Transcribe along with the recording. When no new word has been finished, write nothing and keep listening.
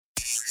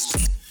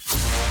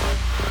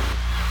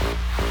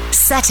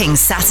setting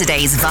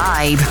Saturday's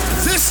vibe.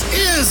 This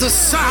is a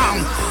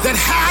sound that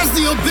has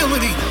the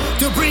ability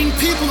to bring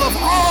people of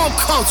all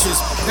cultures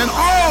and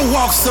all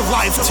walks of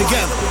life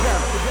together.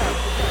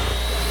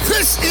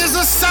 This is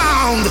a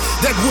sound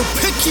that will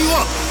pick you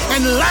up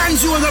and land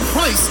you in a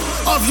place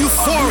of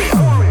euphoria.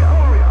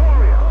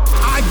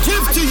 I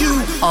give to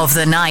you Of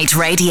the Night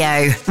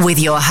Radio with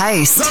your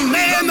host, the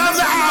man of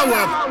the hour,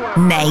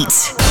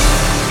 Nate.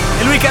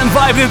 Il-weekend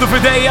vibe nidu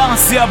fideja,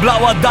 sija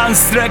blaqwa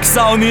dance track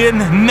sawnien,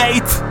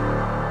 Nate.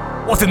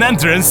 What an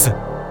entrance!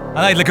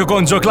 Għanajdlek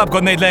ikon ġo klab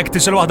kon nejdlek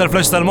tixel wahda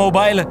l-flash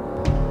tal-mobile.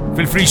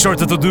 Fil-free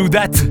shorta to do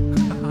that.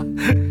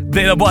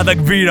 Dejna bħada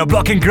kbira,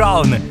 Blocking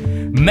Crown.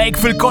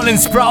 Make Phil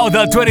Collins proud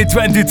għal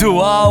 2022,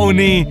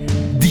 għawni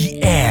The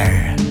Air.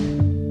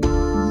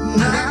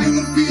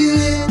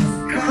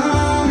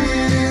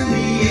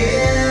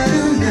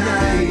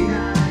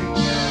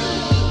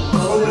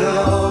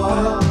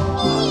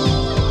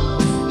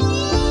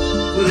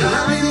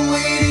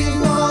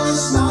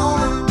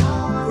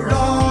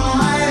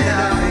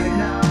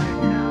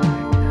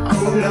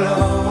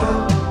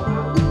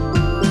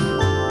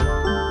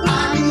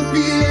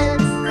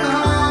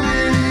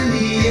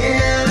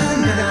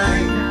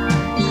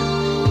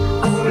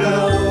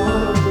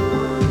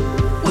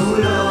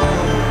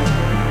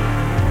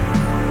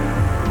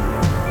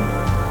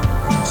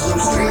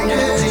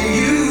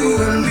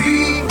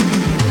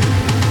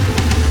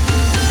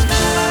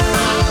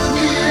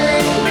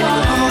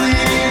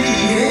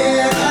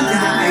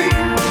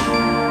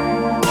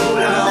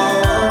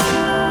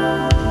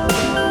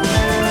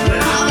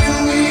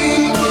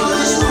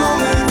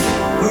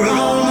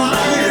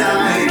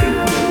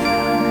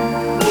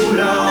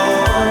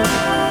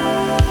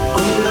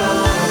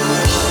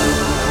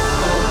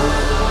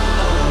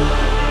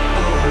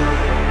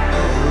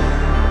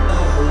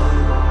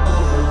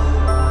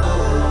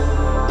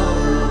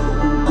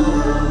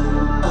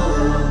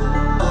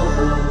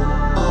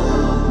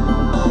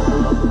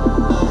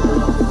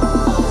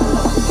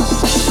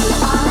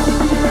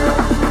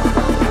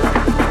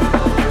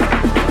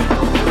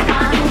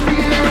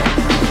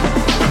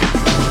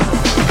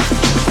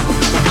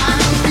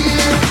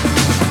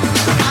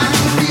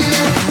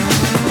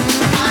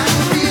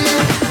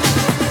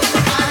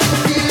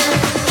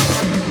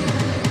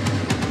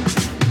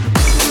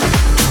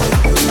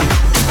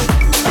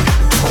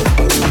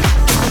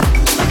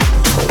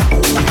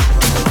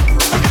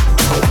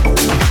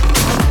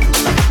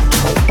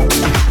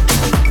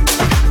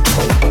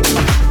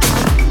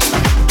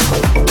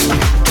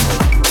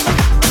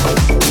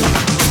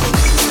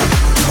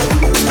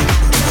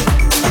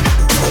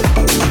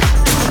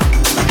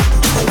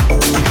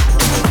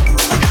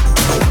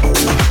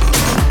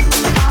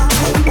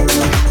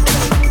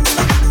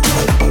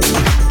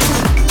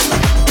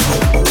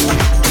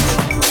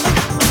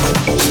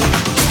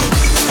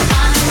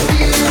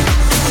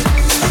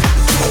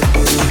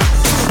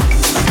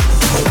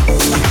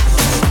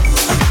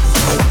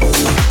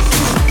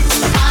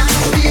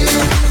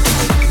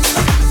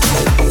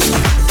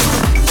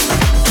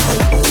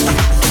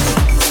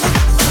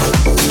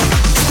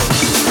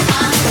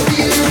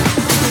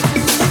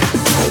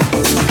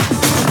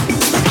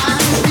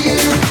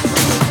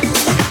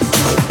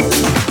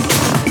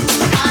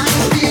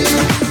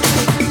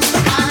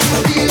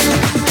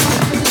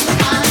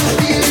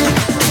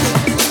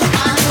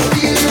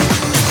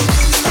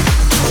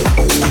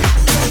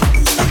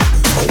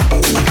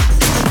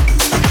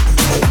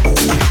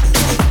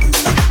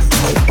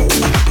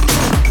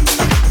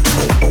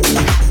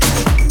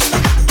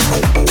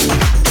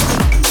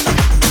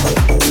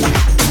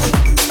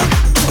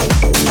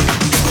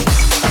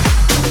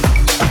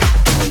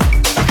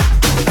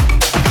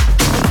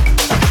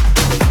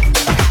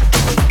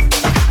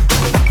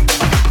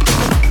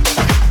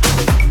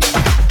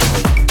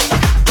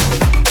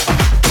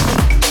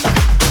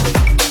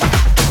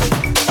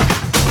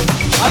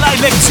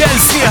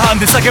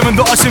 Disa kem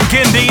ndoqa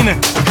ximkien din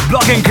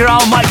Blocking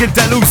Crown, Michael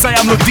Delusa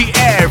jamlu The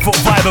Air fuq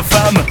Vibe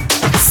FM.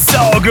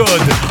 So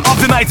good! Of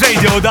the Night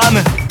Radio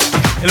dan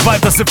il-vibe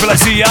ta'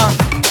 s-sifilaxija.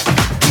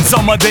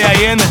 Insomma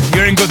D.I.N,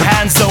 you're in good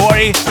hands, don't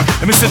worry.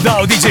 Mr.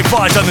 Dow, DJ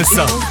Parta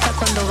nissa. Me gusta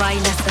cuando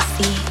bailas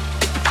así,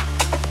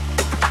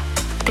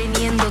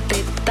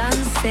 teniéndote tan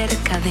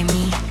cerca de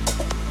mí,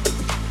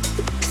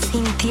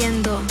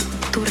 sintiendo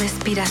tu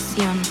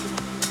respiración.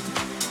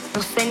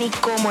 No sé ni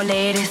cómo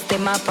leer este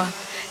mapa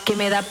que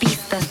me da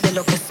pistas de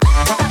lo que soy.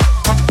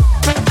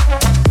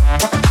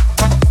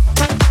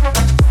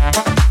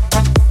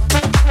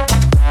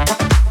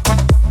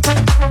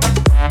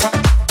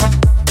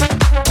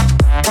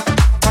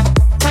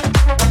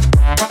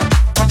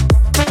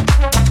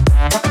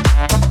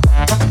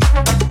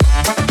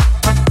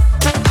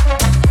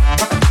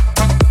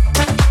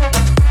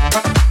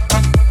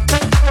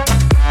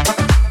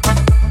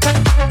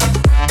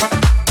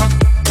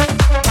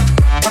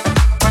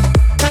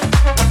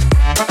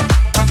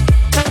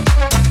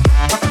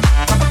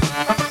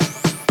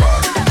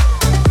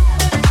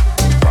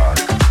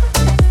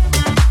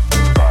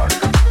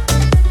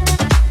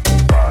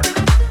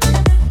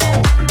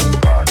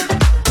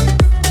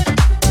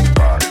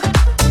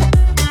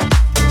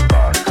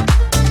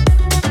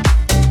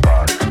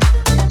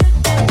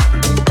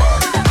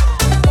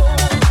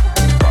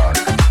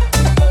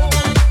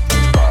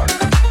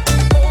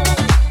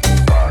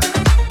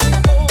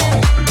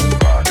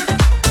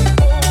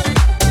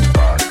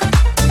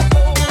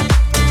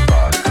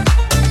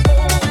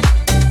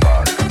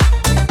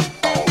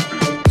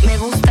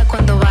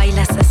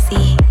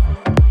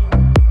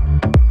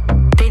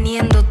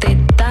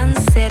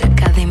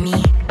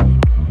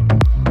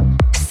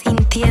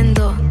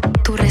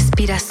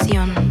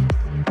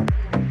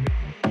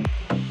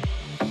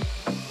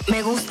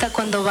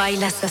 cuando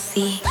bailas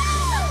así,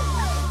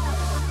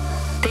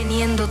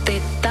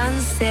 teniéndote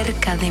tan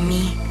cerca de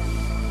mí,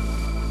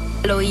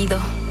 al oído,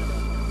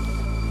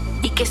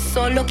 y que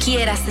solo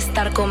quieras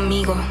estar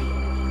conmigo,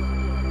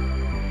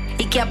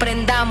 y que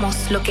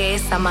aprendamos lo que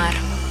es amar.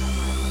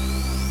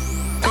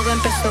 Todo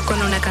empezó con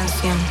una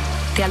canción.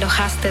 Te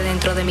alojaste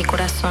dentro de mi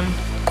corazón.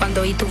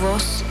 Cuando oí tu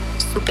voz,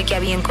 supe que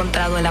había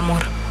encontrado el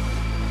amor.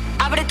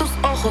 Abre tus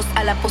ojos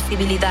a la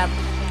posibilidad.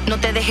 No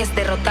te dejes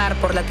derrotar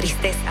por la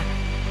tristeza.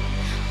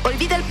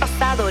 Olvida el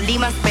pasado,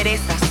 limas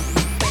perezas.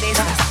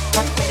 Perezas,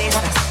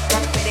 perezas,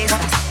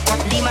 perezas.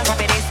 Limas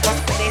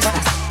perezas, perezas,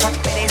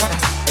 perezas,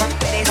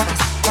 perezas.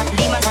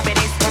 Limas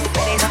perezas,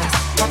 perezas,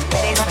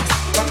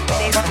 perezas,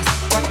 perezas.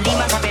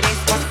 Limas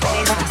perezas,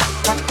 perezas,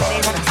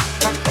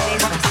 perezas,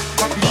 perezas.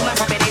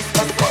 Limas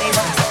perezas,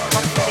 perezas,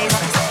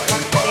 perezas,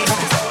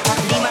 perezas.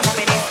 Limas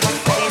perezas,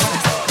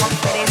 perezas,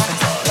 perezas,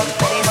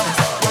 perezas.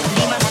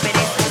 Limas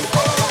perezas.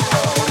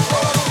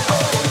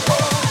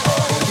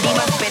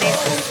 Limas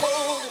perezas.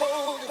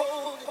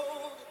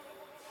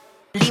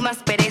 Limas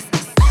perezas.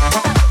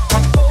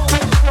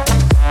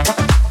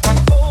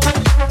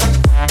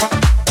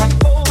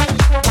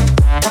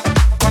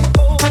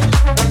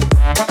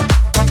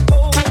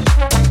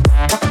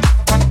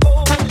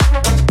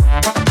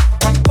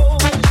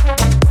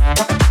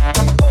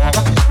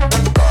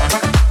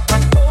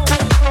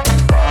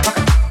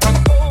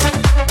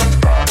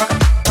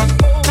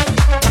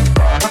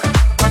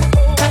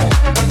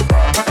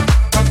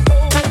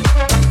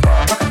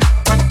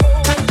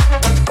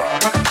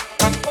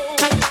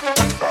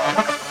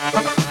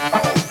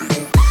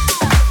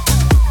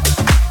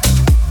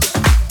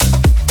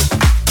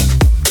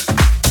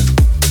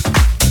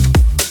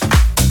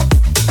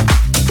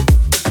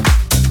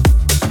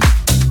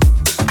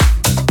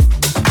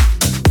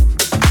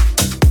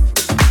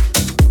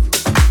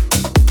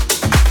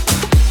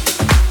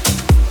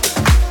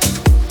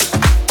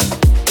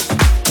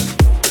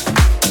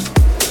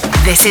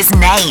 This is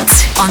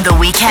Nate on The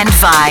Weekend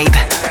Vibe.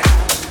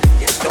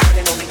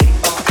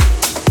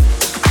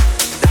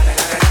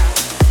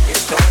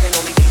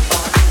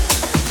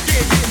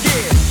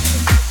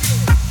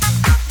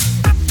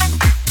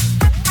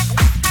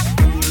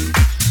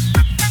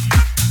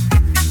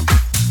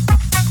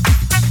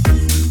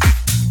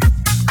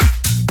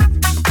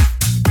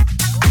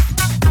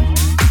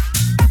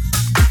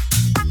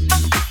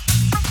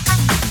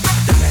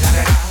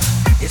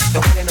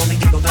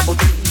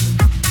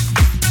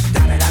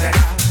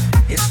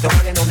 It's the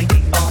one and only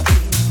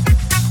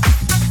D.R.E.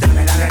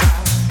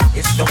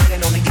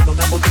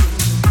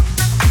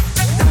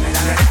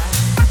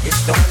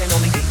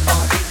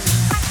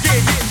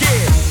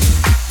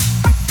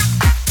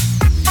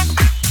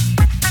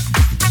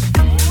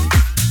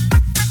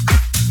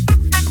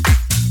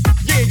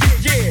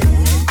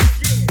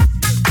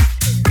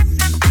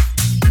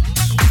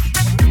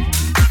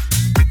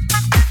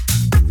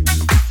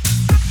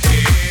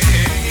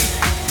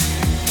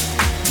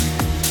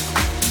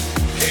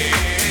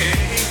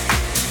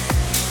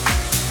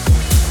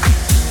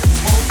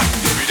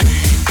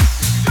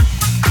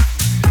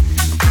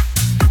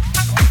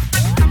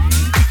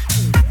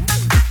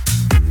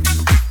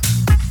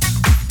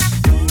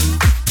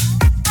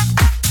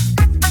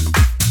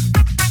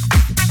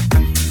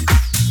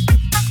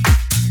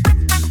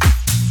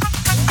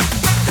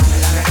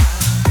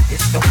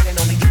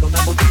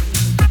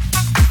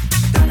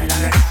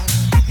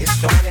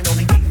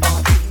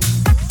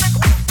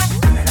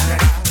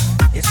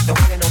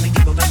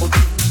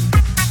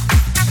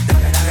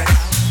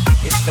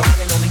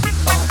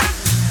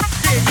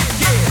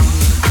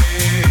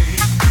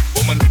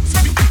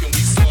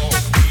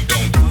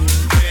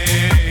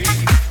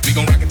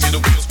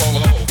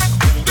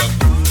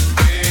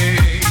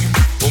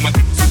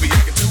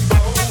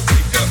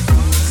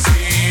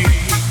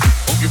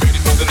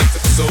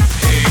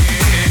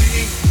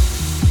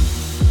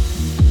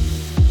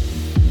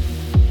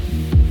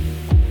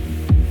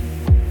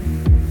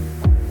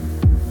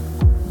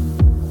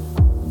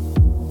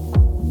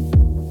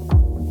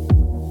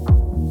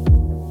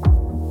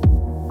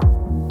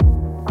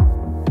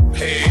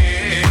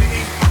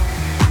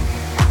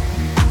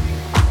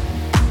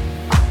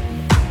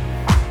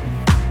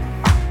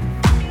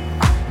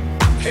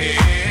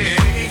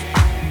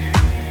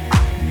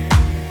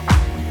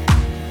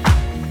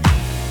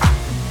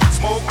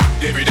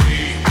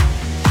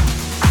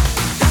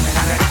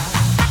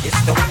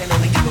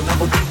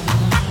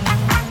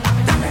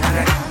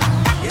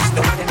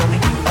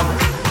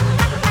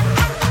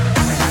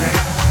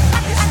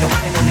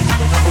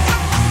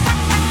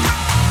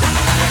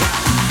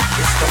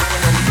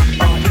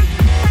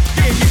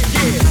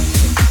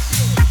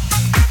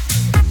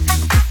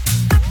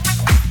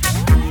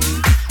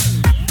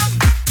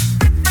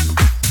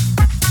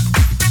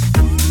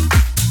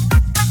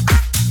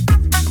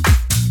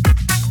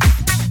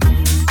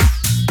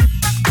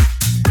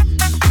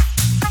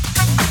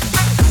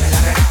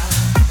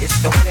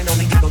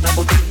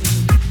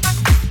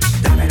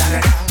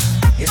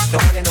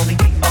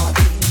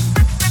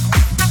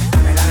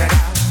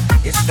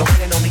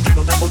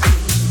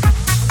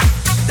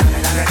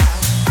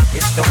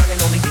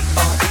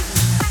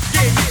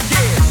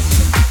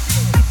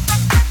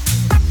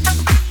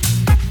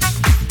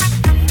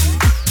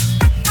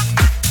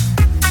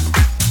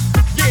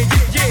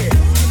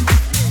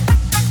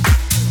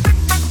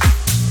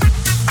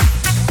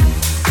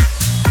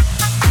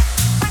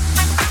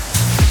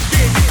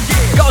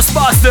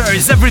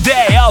 Masters every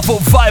day out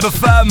fuq Vibe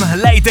FM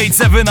late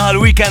 8-7 għal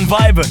Weekend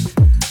Vibe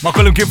ma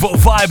kollim kif fuq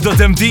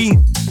Vibe.md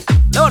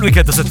l-ewwel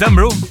weekend ta'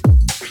 Settembru.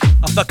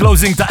 After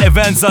closing ta'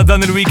 events għal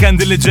dan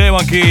il-weekend li ġej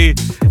anki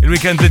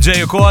il-weekend li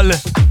ġej ukoll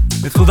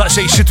nidħlu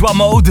daqsxejn xitwa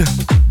mode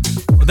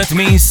u that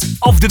means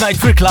Off the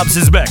Night for Clubs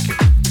is back.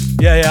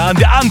 Yeah,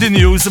 għandi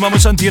news ma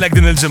mhux għandilek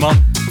din il-ġimgħa.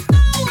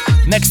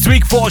 Next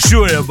week for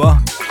sure, yabba.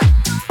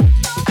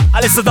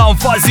 Alissa dawn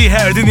Fuzzy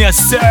Hair din hija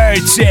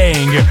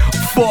Searching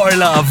for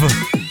Love.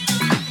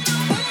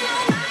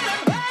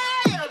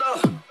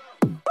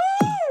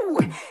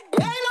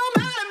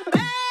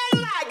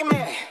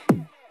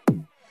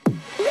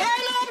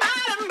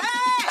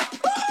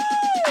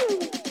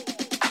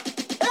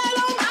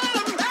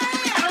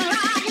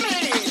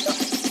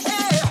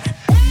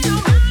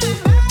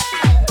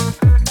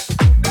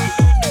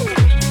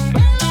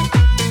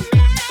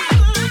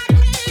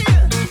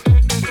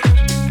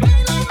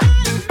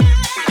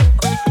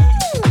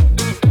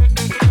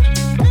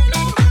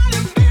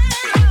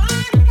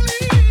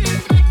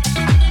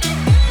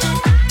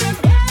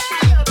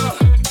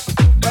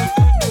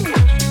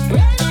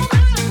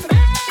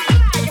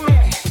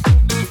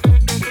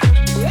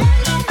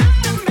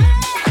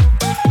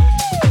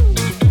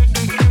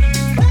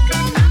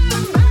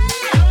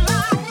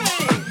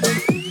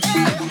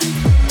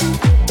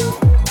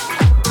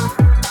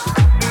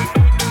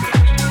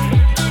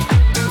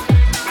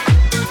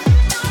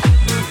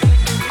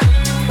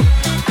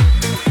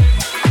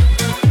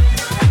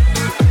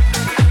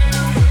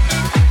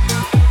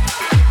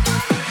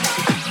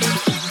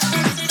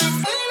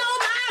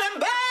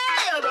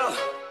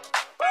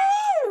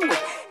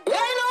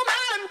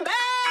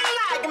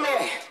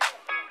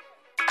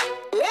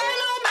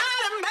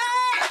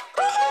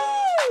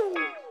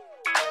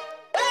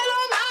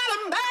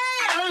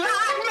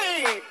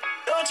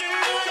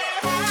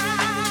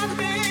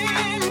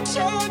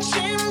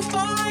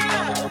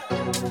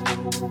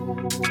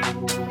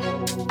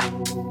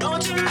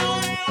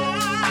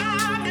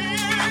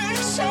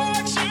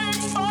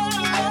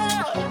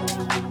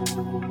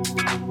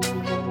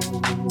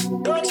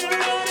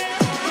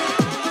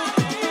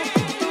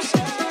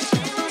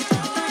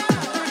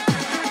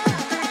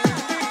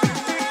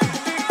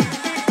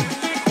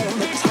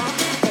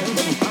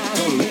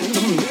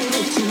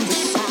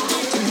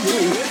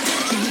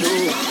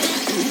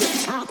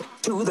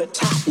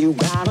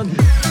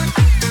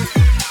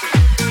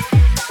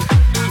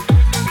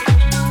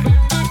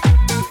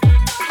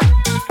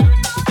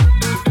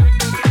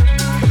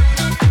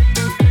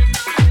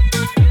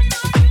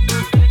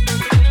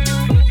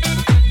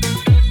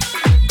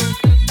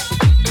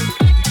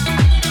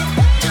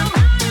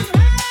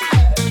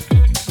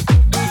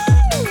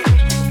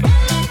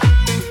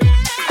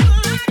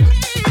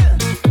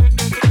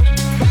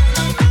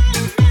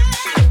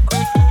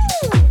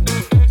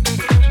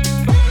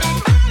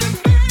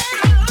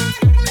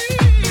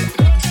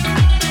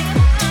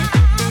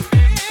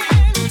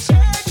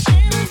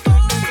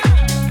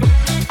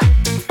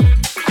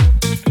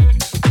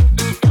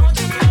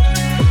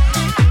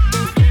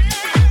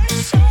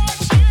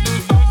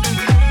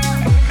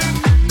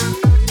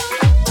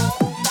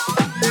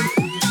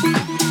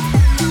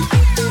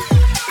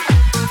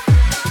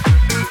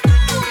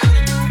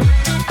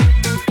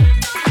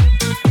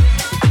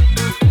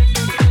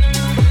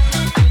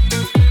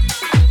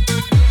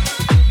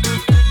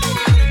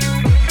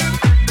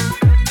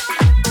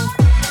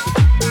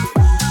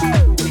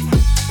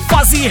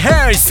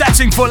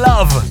 Searching for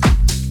Love.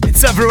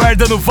 It's everywhere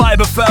dan u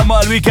Vibe FM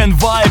għal Weekend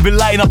Vibe,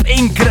 il-line-up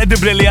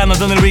incredibli li għanna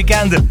dan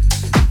il-weekend.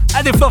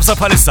 Għadi flopsa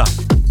bħalissa.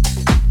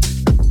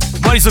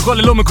 Marisu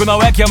koll l-lum ikun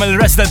għawek jgħamil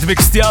resident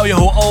mix tijaw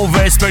jahu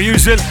over as per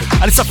usual.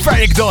 Għalissa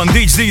Ferric Don,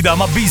 DJ Dida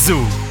ma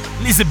Bizu.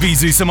 Lizzy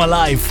Bizu jisima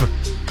live.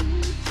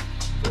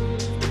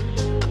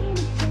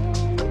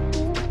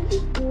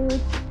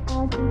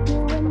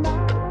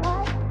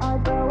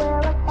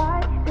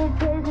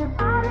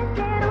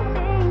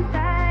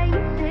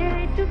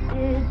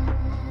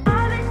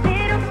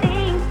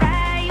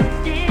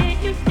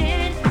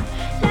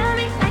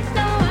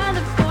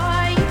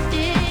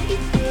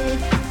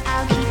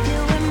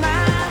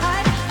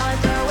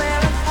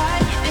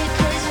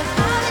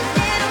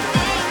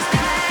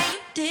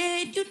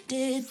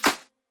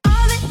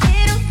 All the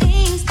little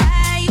things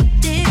that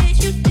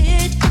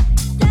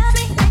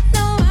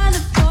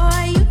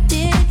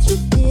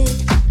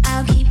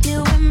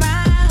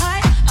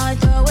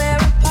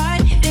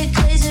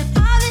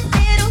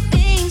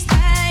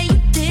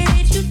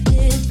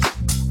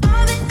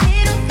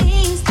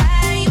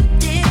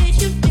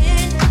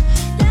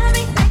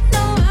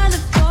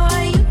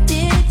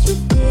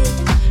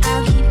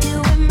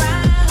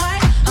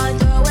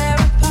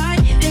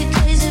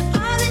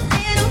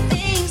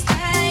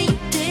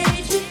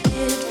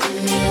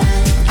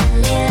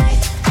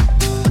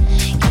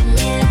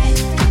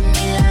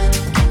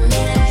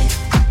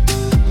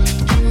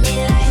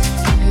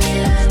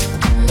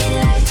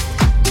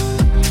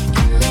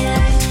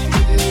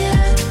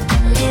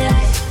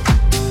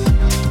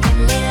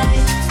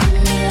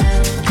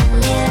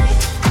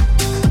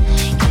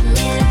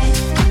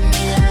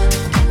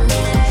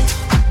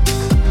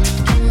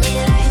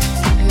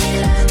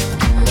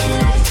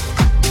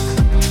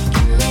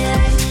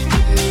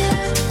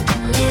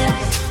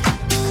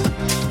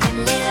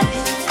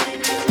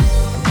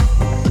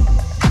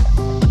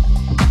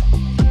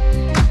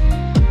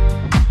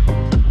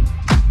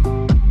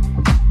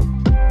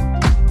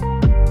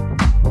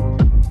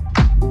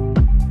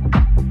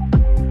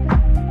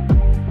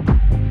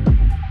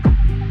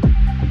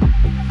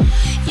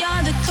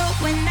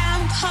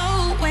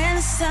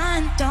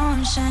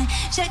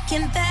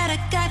thinking that I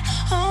got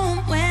home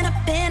when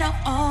I've been out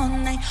all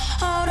night.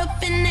 Hold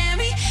up in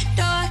every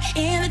door,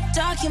 in the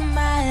dark, you're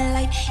my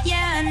light.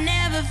 Yeah, I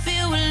never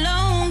feel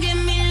alone. Give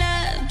me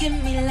love, give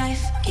me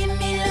life. Give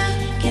me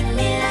love, give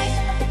me life.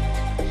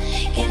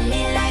 Give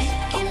me life,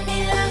 give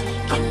me love,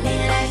 give me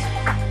life.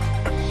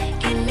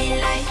 Give me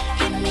life,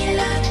 give me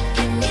love,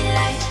 give me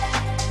life.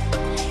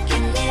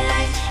 Give me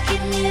life,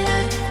 give me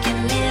love, give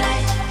me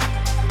life.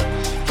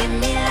 Give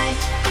me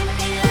life, give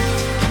me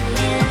love, give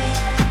me life.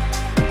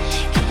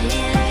 Give me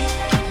life,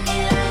 give me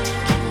love,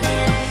 give me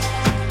life.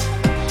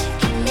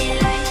 Give me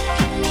life,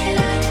 give me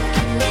love,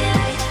 give me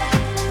life.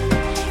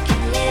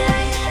 Give me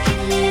life,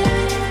 give me love,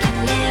 give me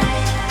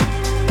life.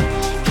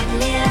 Give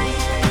me life,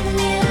 give me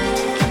love,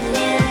 give me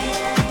life.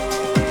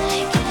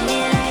 Give me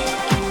life,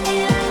 give me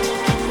love, give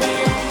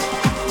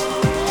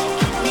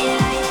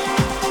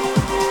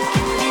me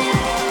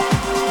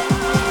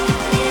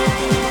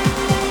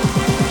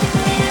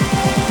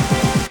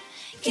life.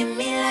 Give me life, give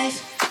me life.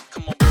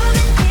 All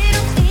the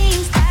little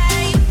things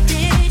that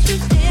you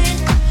did.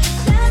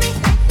 Love me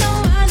like no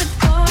other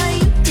boy.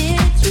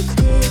 You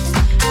did.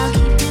 I'll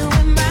keep you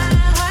in my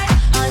heart,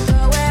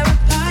 although we're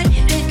apart.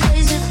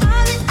 Because of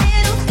all the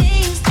little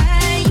things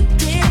that you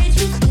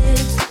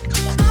did.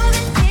 All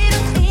the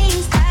little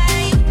things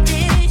that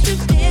you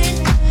did.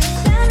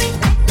 Love me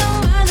like no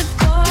other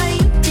boy.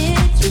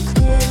 You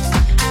did.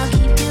 I'll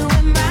keep you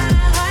in my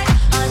heart,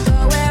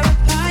 although we're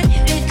apart.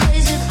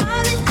 Because of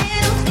all the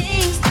little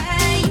things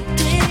that you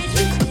did.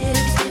 Give me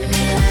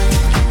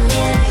love, give me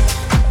life.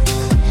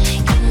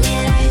 Give me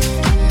life,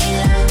 give me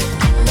love,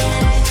 give me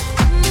life.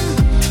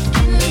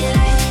 Give me life, give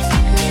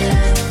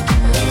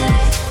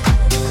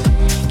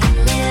me love, give me life. Give me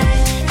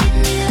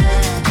life, give me love, give me life.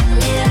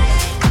 Give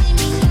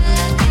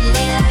me love, give me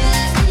life,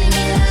 give me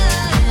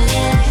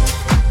love,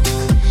 give me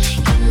life.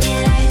 Give me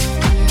life, give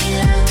me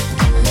love, give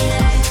me life. Give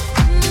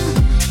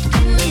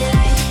me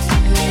life, give me love,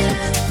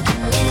 give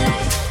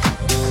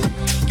me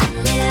life. Give me life,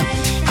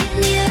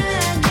 give me love, give me life. Give me love, give me life, give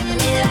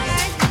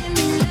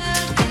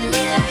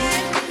me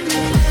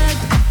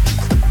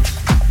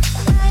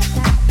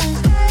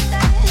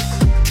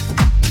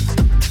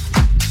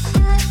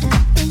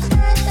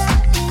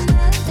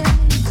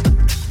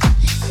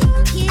love.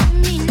 Give me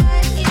life,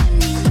 give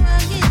me love, give me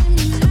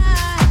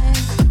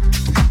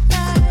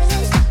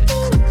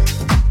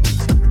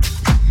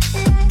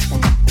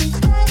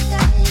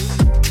life.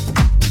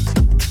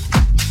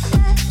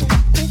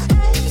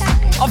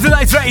 Of the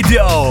Night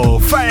Radio,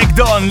 Farek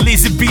Don,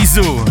 Lizzy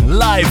Bizu,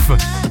 live.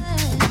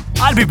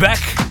 I'll be back,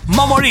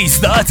 ma Maurice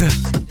that.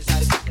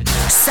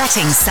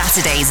 Setting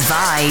Saturday's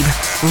vibe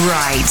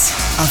right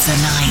of the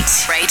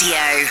night.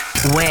 Radio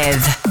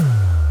with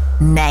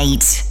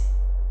Nate.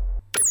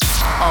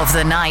 Of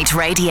the Night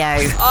Radio.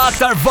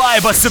 Aktar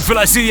vibe għas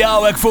filgħasija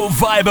għawek fuq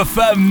Vibe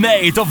FM,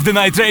 Nate of the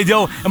Night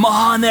Radio, imma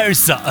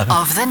ħanersa.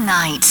 Of the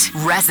Night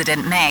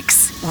Resident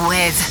Mix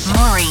with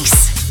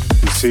Maurice.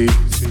 You see,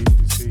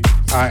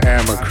 I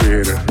am a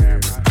creator,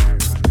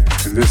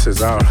 and this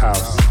is our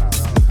house,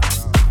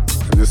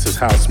 and this is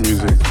house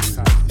music.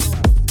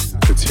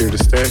 It's here to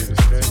stay.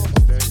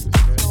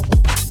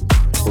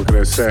 What can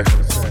I say?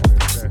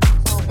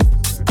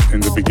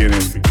 In the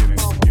beginning,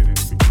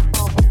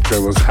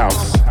 there was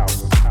house,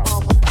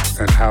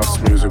 and house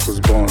music was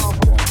born.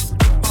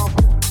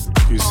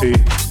 You see,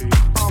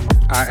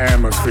 I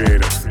am a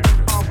creator,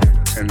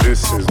 and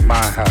this is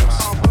my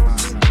house,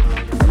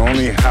 and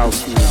only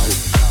house music.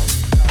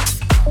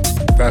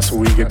 That's what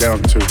we get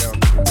down to,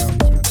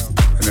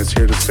 and it's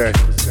here to stay.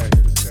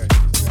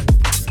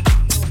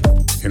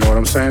 You know what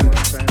I'm saying?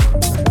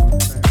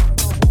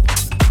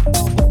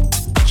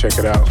 Check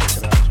it out.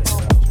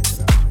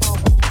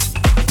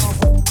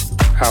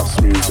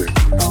 House music,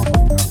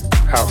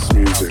 house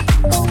music,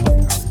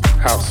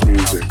 house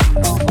music,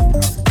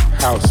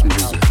 house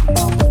music.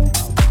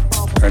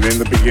 And in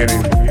the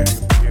beginning,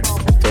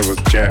 there was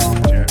Jack,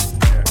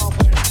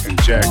 and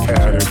Jack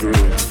had a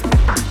groove.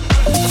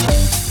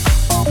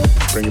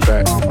 Bring it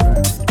back.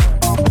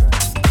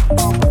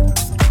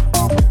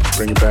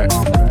 Bring it back.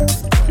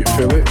 You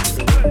feel it?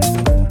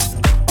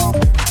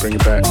 Bring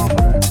it back.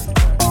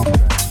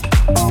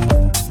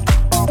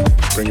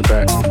 Bring it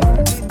back.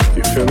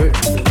 You feel it?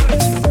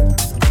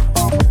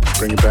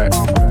 Bring it back.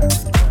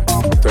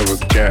 There was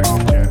Jack.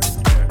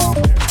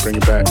 Bring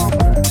it back.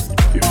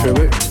 You feel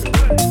it?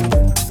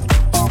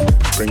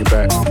 Bring it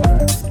back.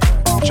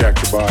 Jack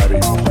your body.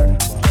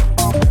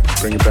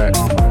 Bring it back.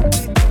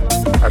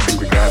 I think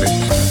we got it.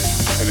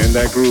 And in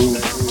that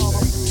groove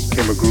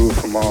came a groove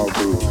from all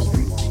grooves.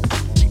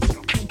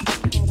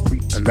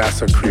 And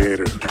that's a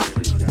creator.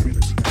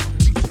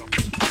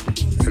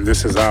 And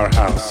this is our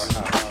house.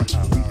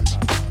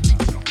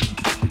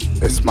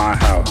 It's my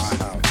house.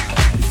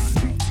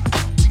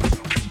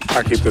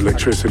 I keep the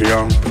electricity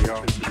on.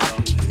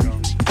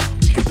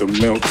 Keep the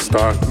milk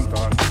stocked.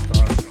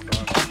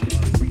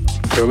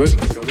 Feel it?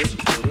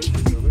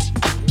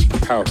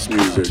 House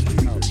music.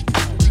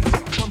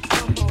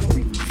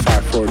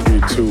 5, 4,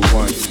 3, 2,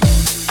 1.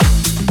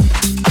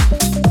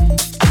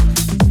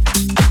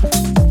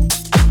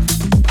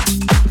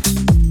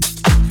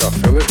 Y'all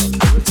feel it?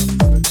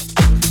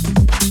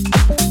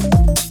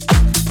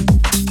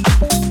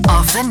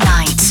 of the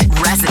night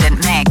resident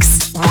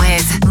mix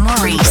with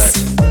Maurice.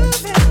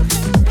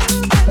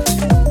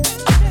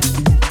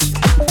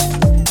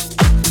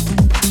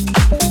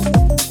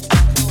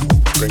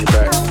 Bring it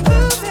back.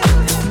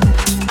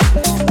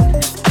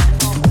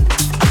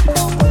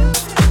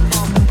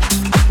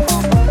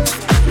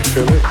 You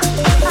feel it?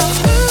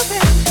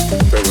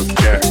 That was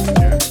Jack.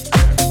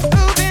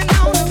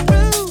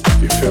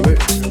 You feel it?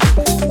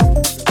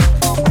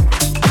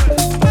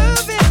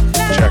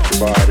 Jack the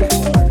body.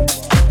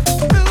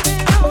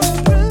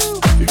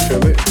 You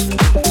feel it?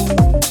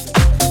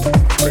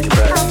 Bring it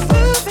back.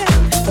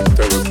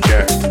 That was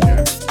Jack.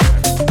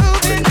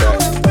 Bring it back.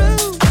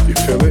 You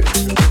feel it?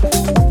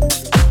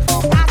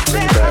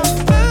 Bring it back.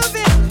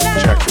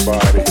 Jack the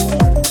body.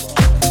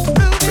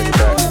 Bring it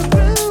back.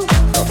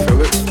 Y'all feel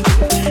it?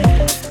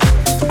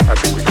 I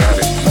think we got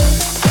it.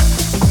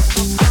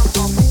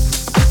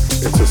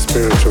 It's a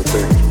spiritual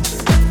thing,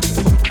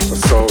 a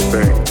soul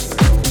thing,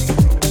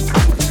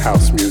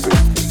 house music.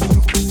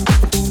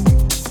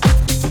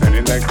 And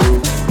in that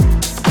groove,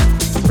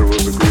 there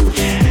was a groove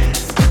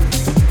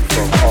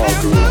from all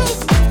grooves.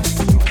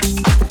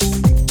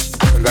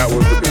 And that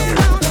was the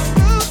beginning.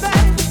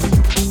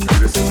 And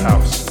this is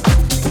house.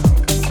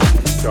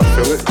 Y'all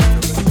feel it?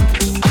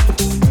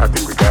 I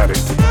think we got it.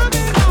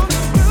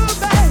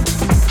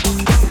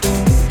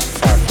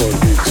 5, 4,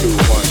 3, 2,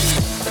 1.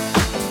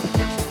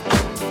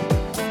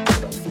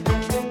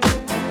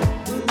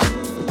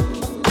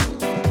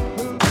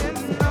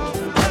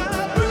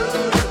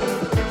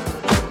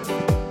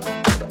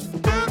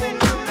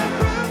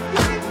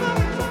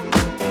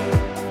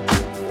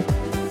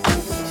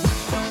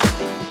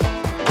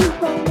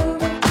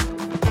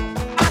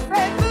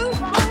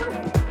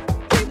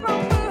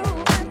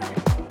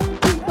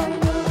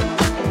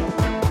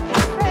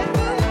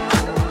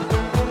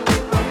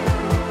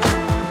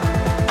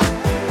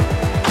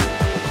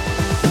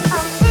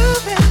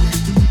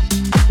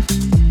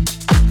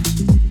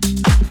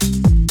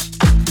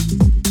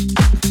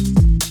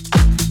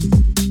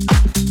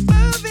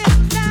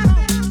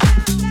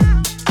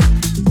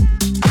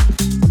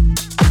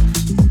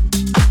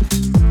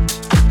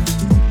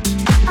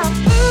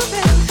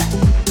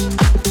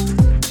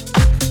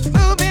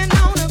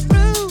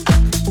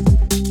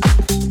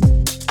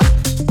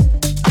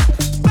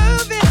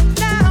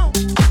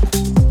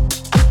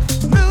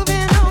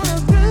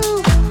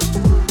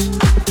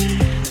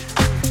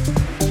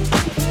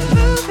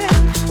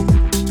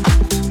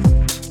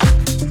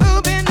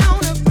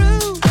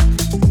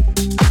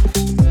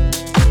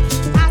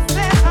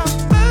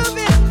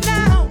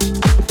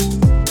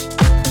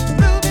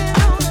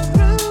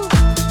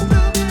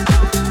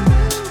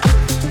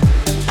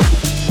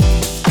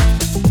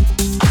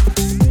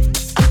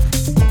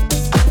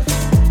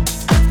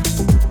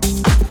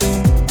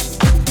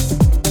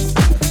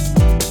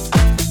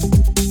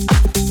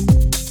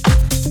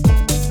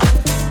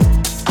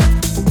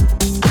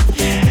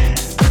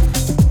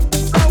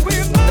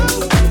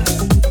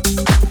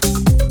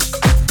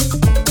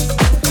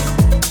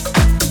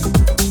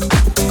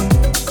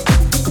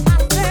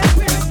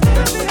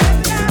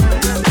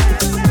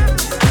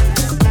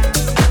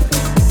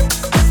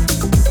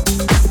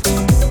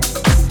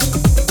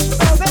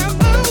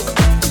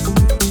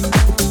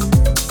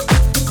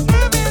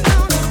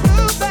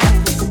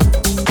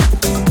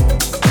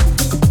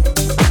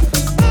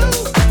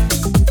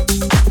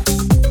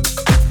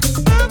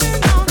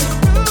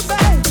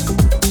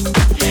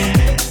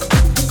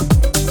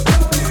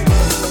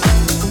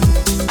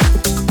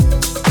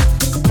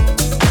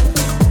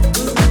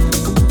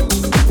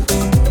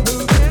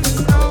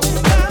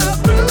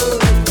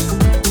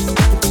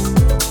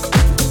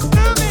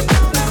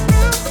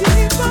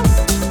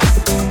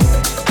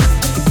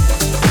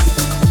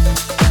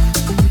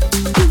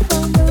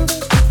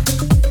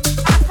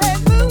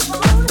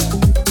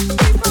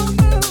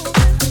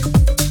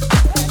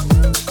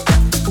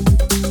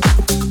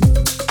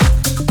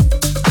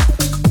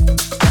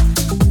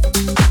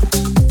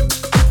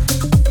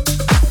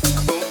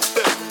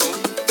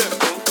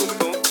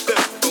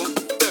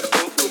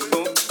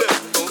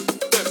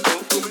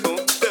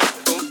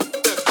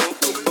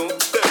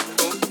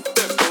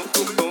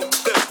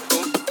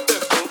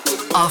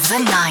 Of the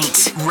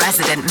night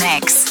resident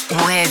mix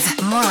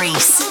with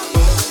Maurice.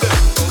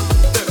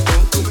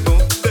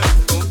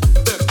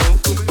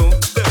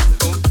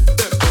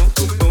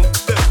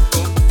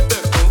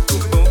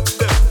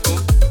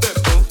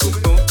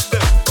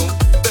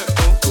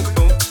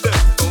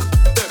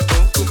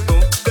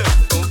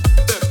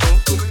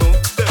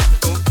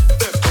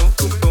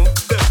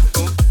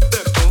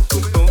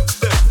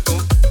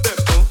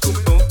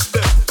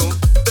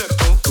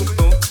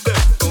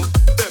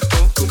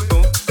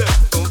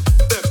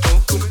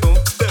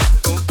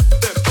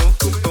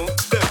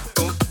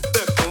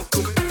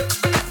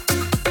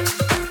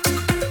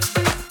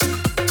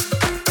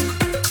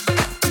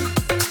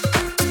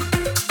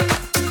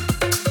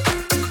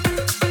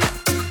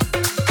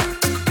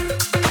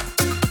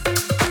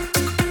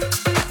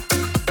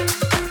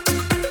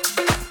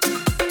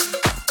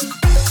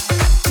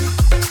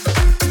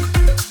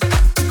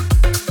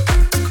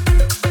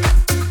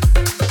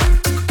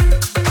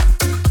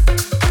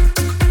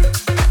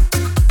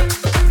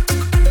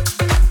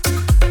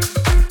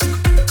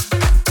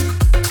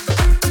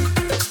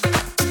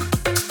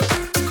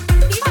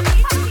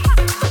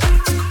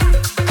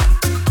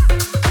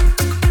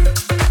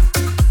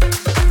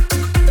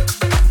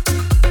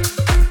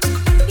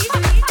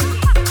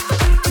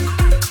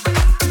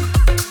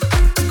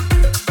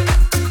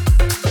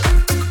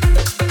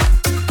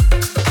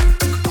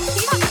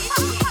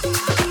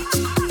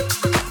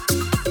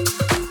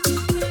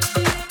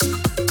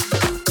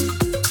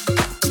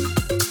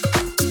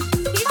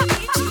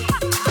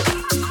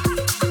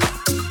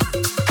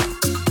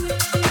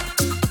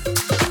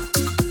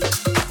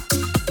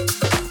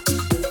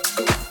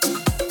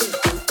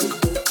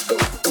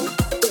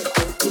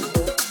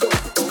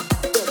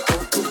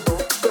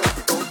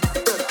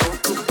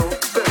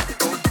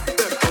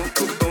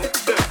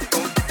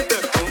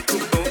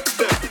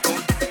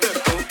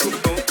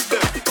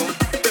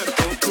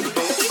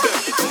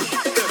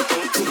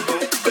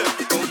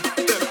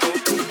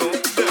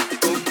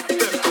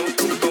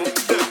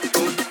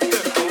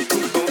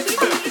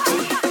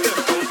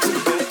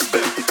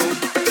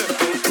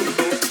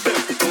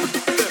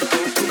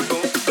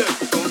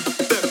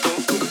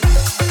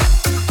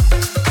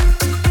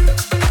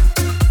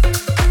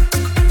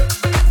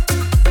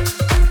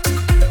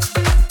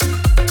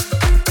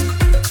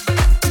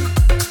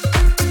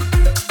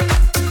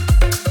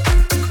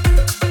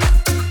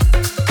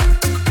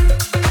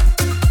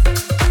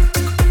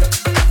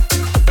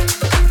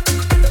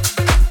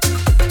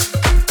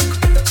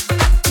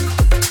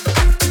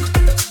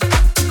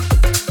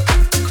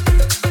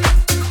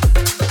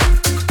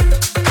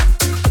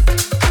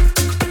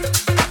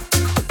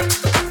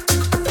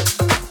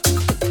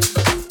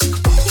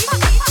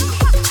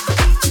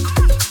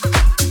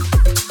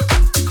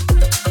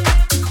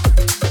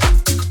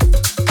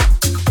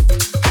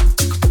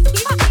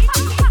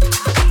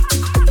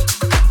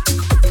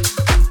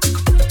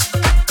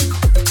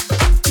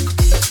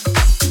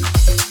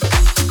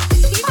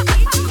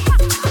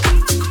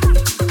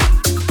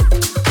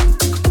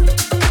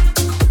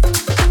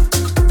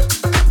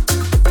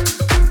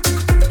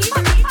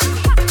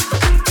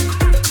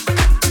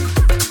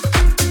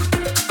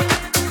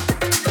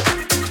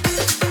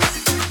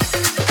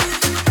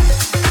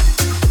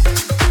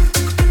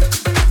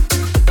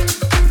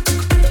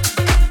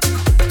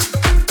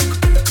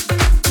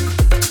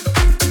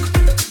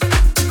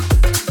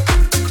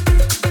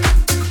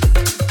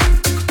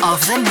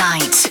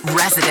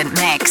 resident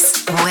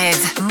mix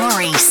with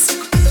Maurice.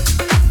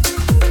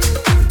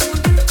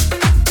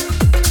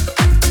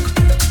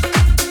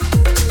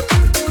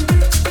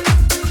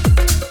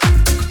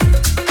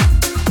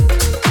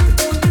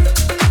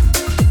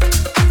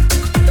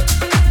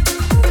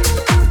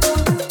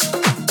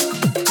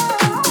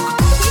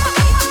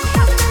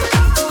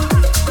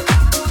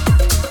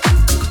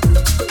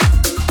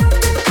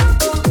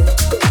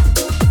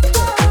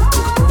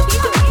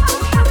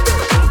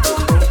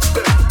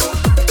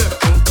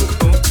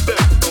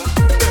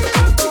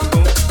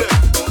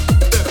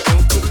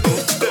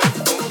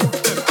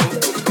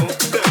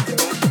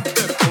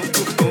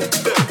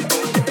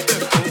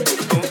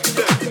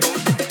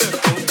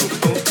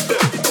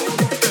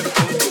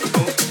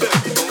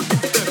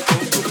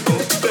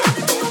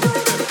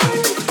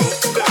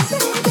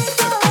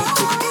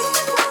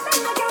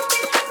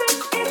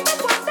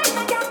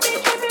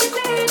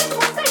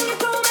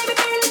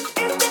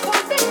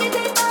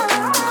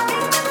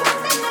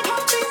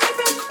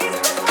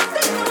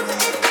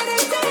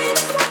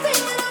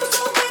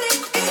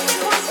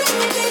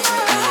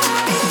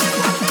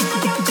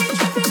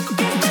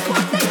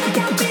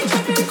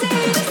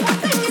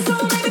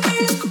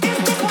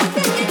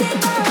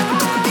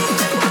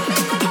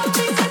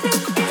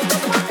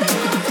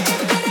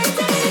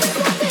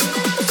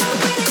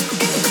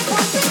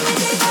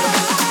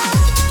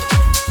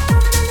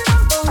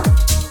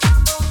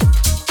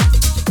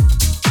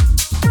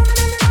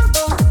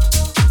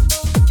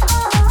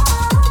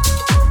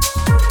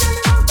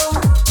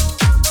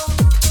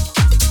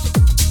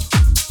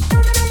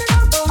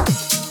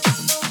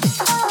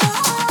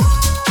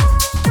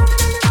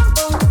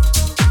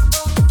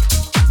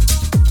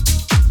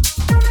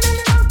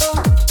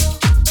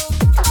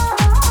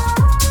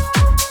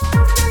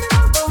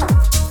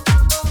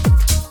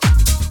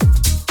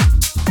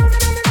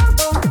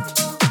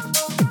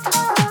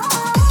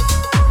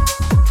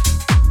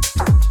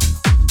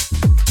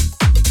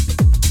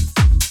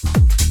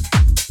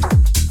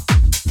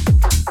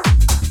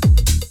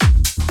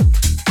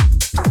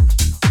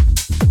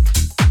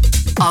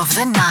 Of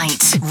the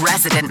night,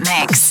 resident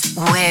mix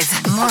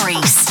with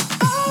Maurice.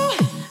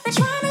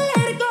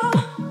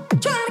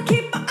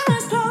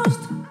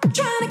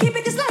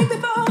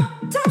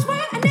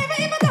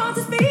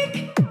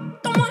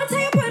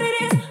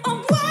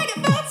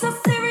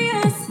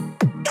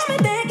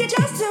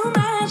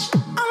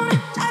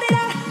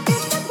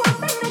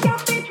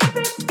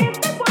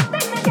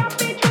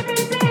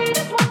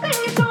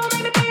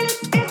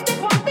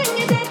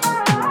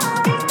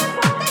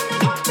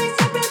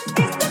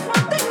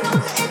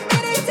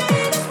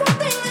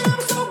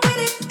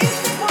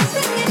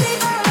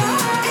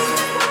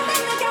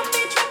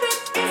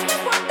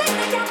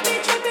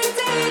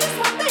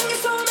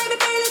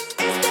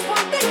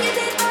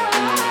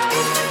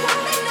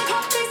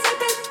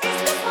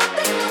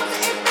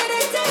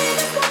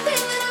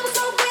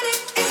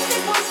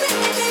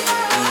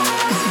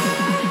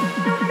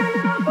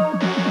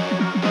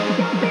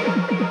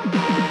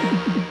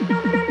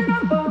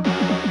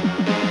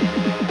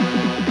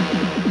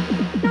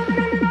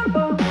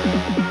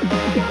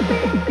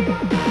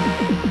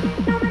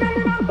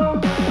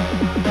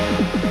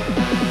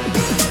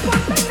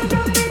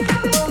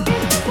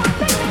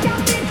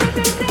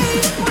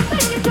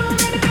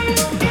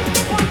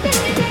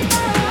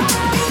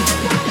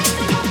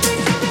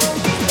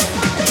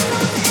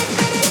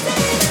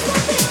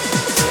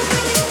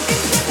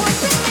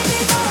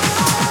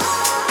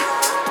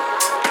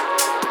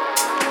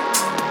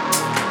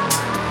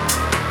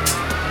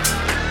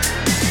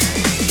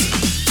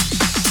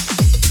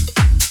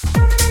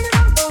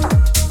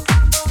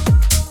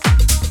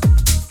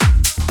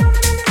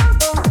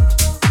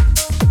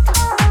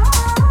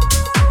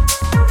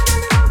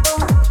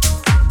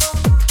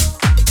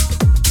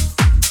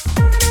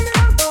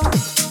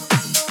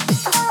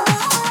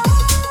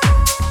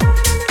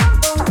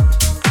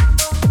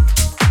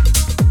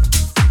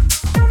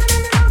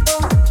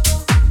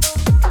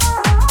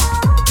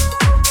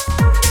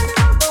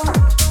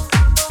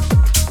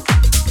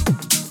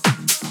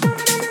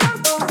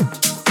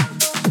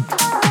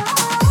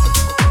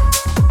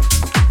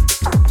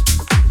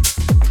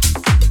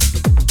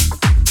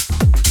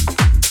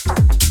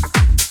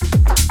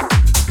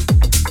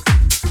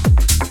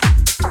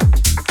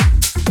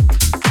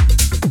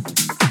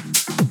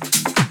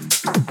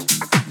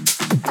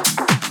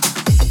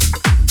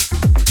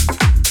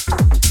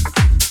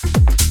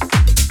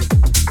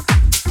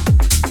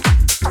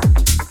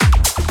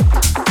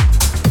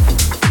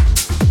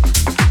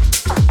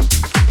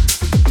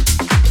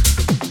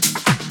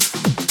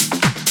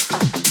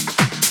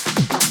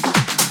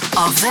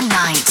 Of the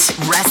night,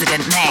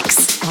 resident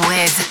mix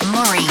with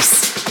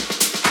Maurice.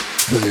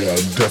 They are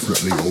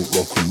definitely old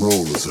rock and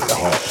rollers at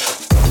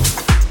heart.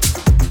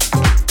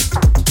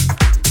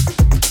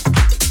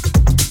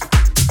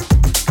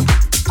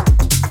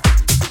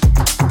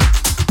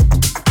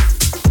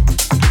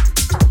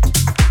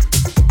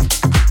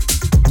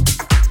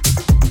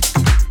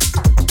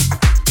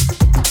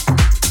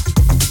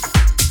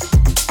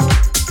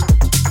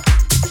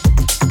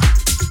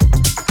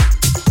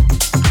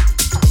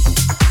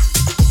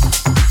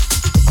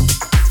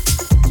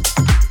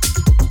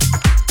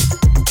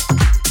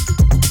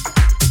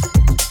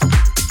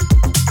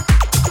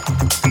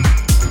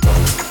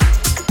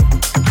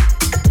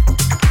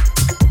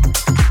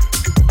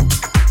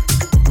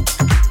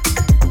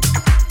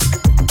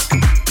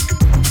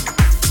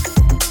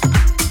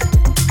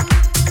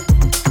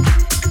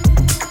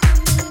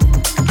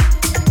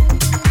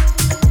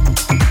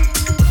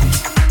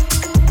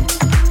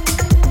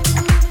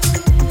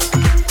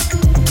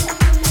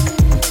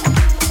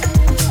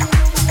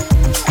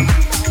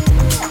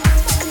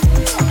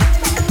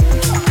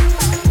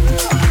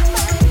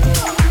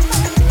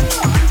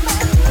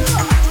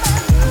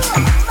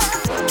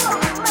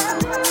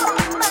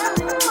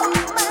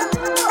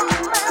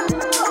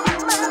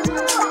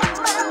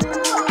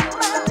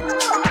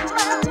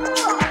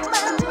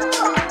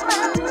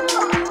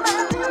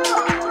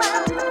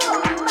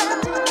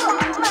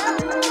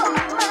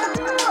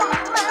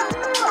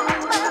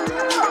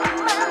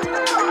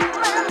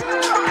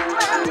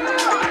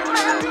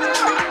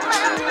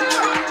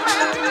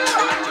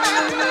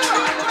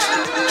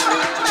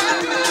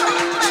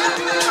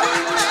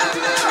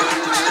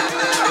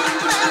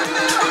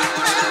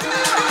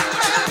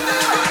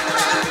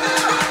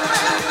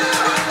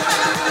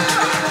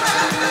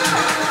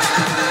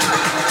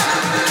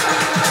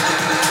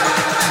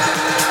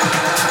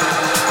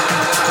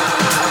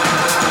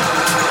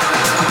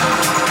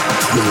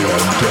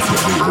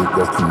 definitely a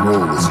rock and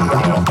roll in the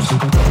house.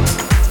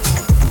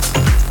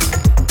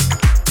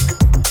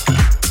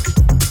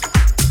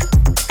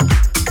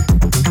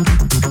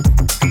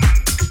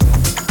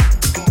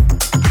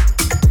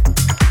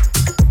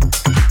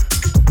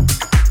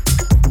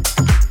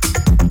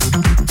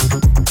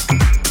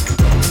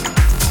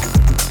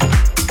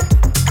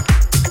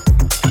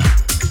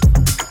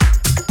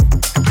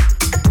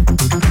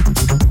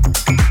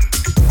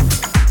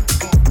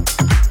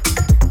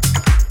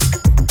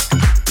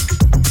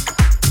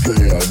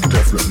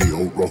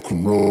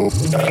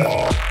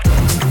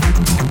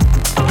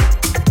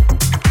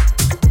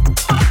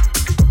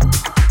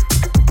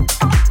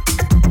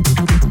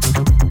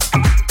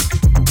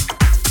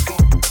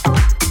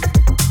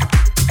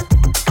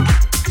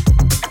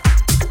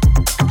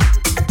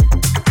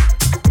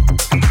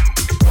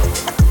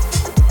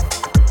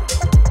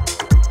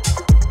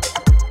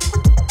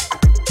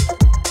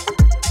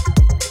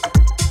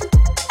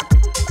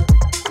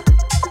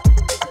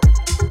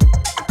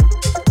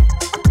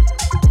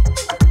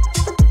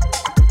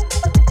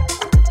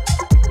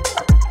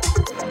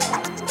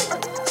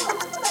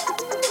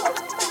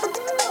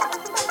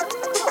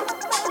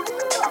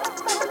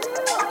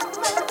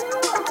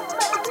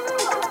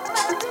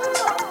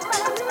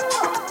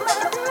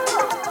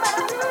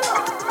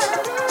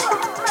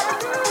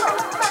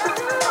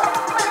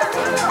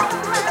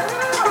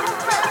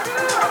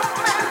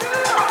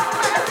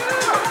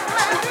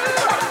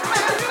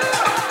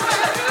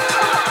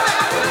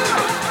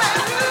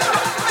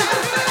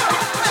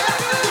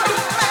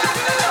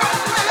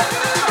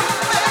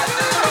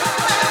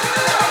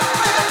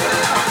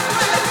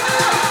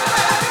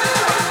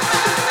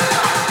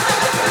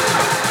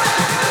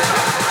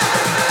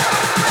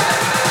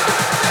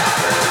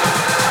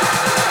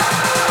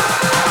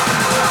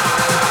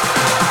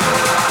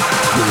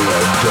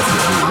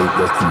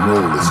 Rock and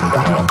roll is in the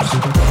house.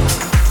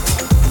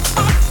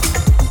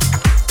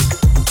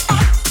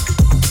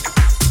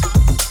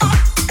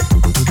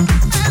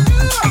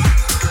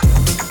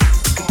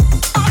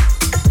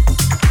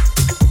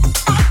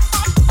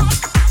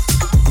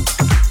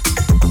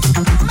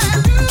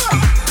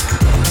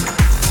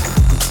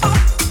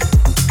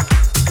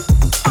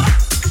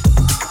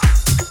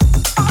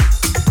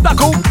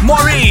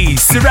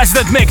 Maurice,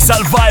 Resident Mix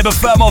al Vibe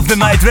FM of the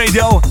Night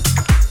Radio.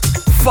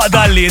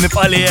 Fadalli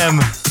nibqali jem.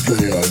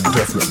 They are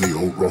definitely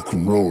all rock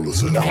and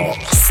rollers in the heart.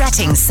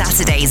 Setting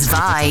Saturday's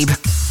vibe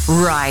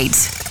right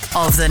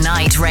of the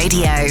Night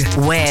Radio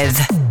with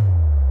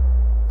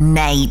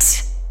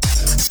Nate.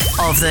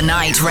 Of the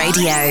Night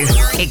Radio,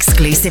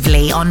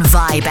 exclusively on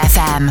Vibe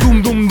FM.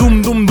 Dum dum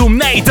dum dum dum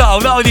Nate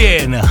out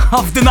l-għodien.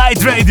 Of the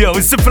Night Radio,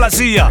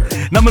 s-siflasija.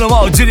 Namlu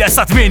maw ġilja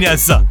s-satminja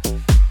issa.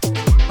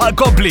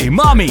 Għal-kompli,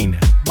 ma' min?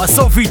 Ma'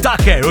 Sophie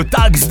Tucker u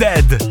Tug's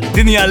Dead.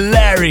 Dinja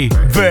Larry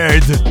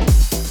Bird.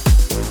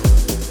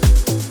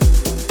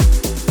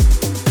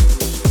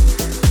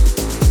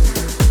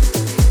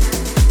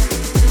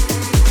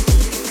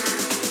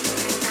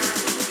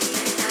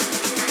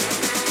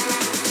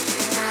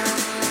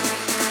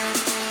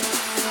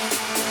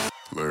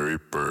 Larry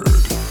Bird.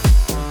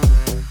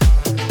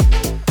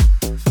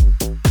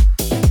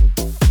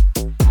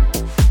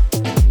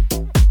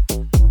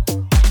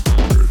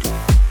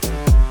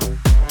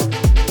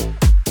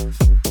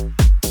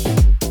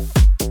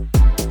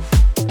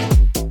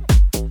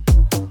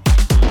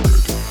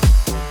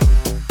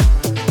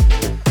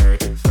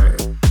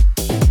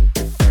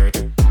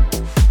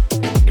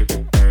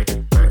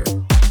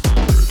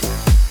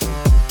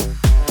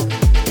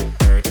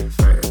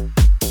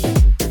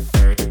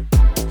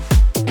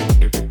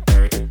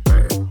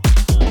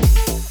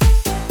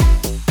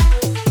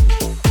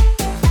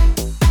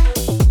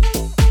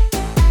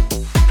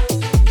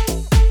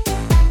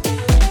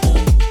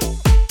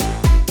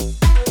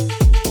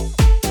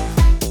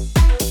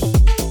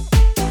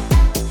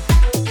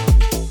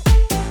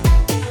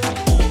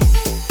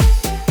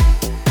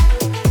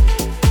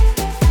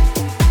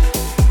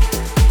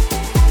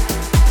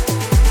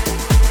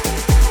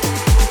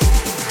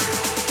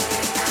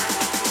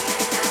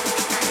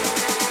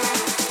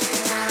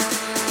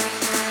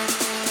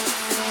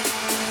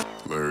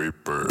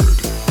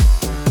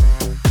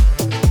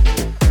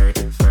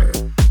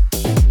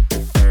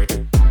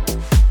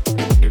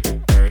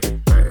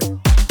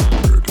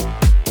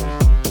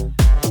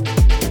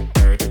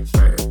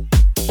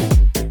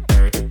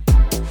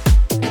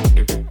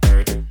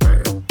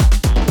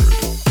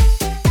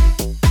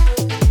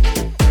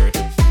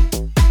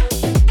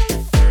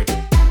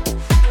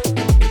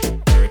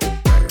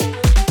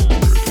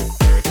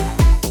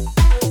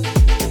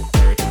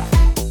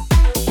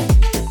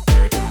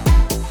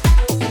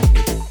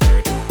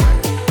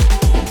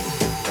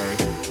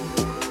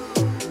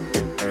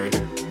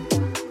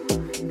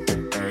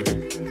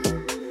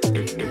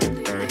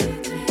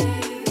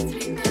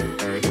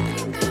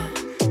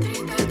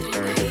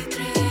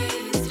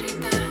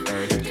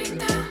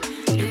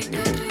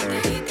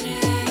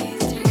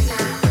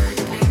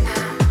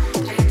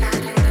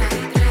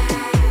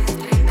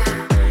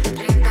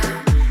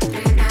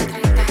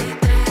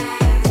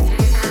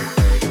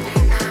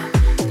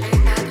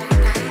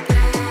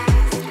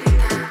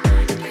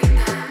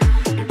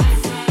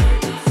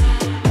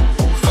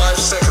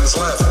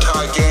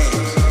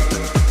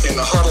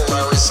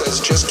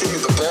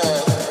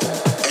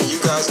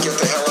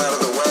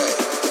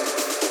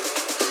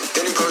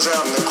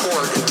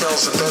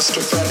 best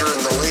defender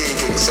in the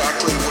league,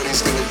 exactly what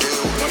he's going to do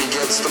when he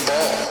gets the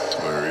ball.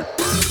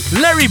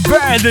 Larry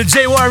Bird,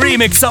 J1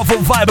 Remix of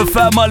Vibe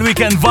FM mal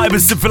Weekend Vibe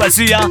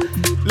is-siffilasija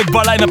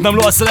l-ikbar line-up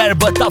namlu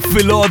għas-l-4 ta'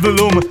 fil-ħodu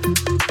l-lum.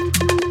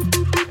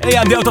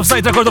 Għandi Out of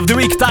Sight Record of the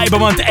Week tajba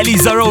mant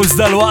Eliza Rose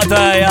dal-waqt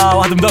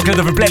waħdim dawk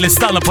li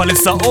fil-playlist tagħna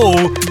bħalissa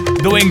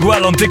Doing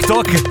Well on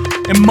TikTok.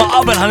 Imma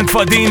qabel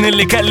ħanitfa' din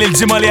li kelli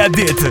l-ġimgħa li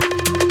għaddiet.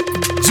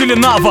 Julian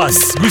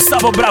Navas,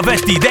 Gustavo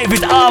Bravetti,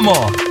 David Amo.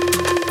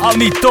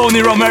 Għawni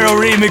Tony Romero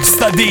Remix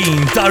ta'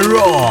 din ta'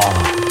 Raw.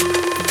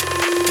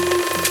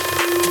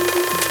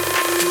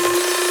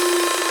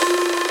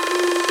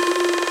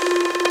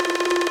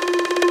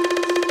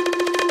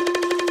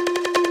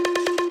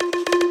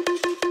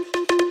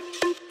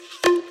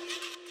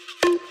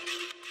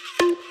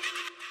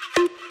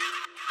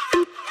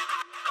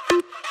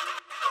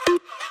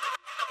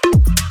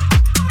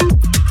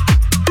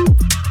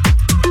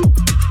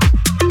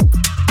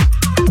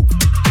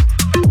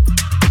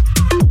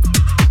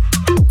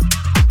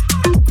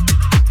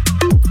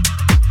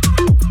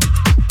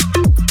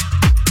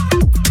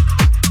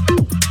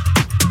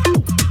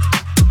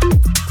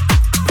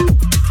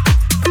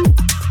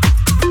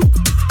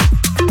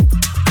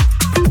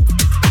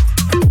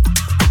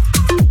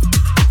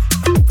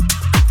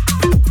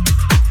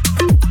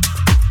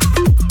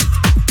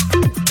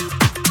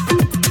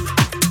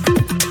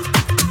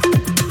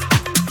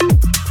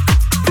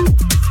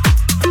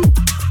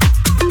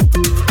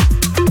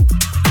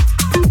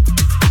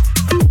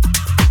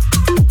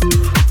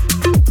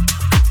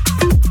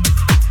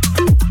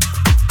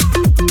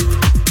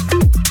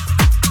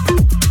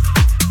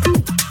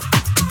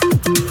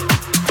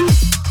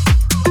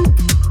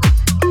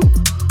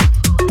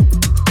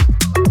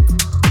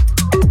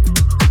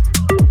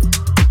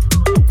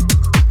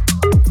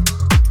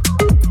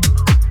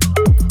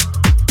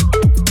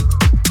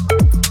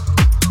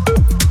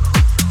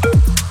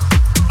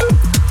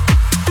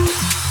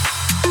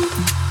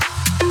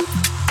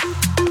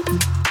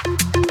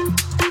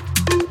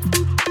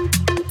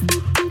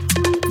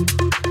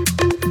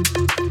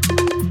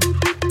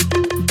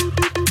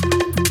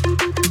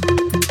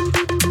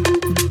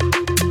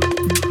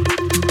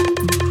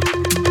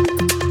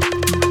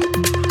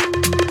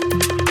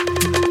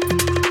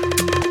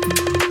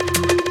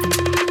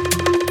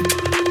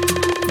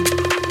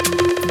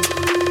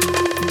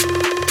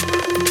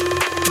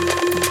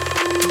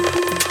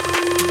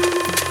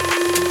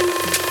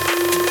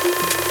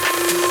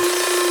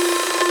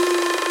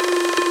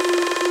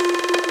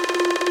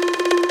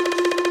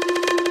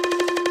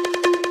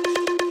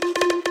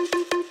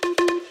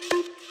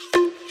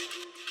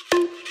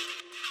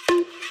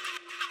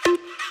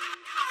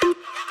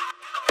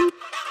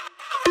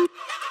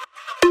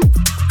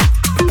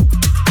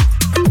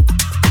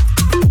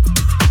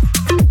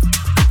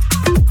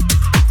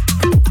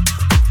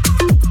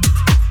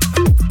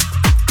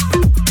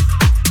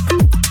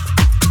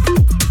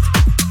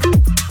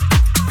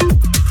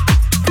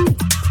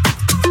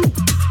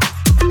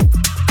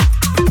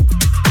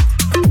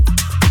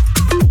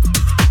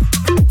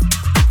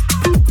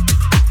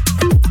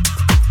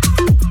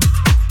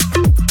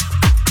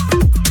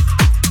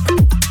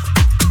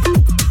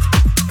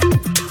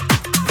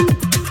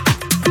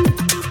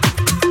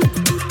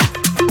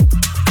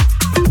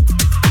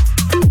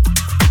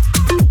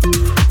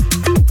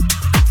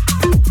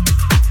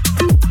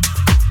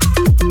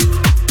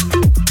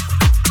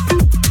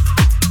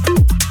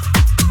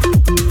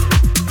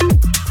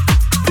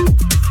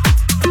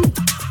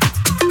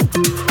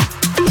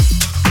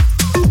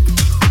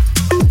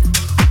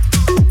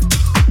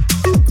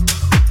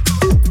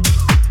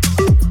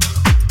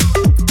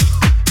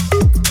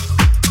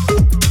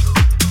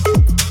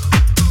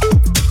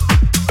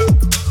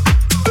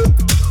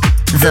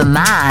 The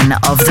man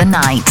of the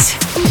night,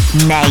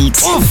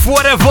 Nate. Uff,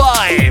 what a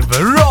vibe!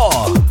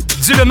 Raw!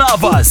 Julian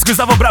Navas,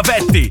 Gustavo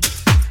Bravetti.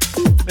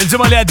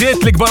 Il-ġimma li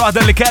għaddiet l-ikbar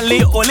waħda li kelli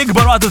u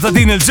l-ikbar waħda ta'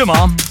 din il-ġimma.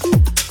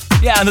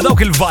 Għandu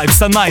dawk il-vibes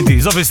ta'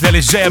 90s, obviously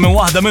li ġeja minn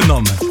waħda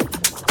minnom.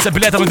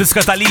 Seppilieta minn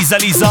diska ta' Liza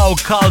u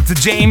Cult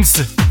James.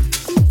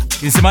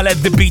 Jinsima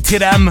Let the Beat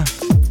Hit 'em.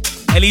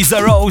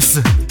 Eliza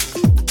Rose.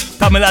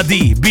 Tamela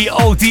D,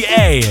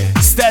 BOTA,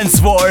 stands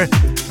for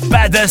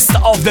Baddest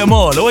of them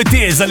all. U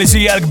it-tieza li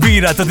xija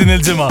l-kbira ta' din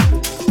il-ġimma.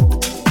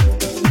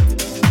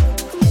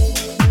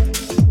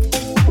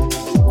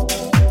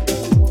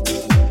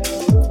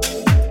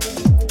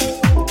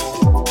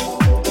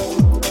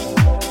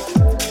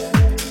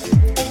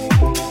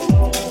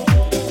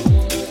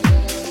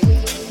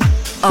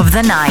 Of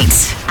the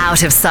night,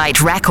 Out of Sight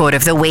Record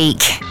of the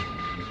Week.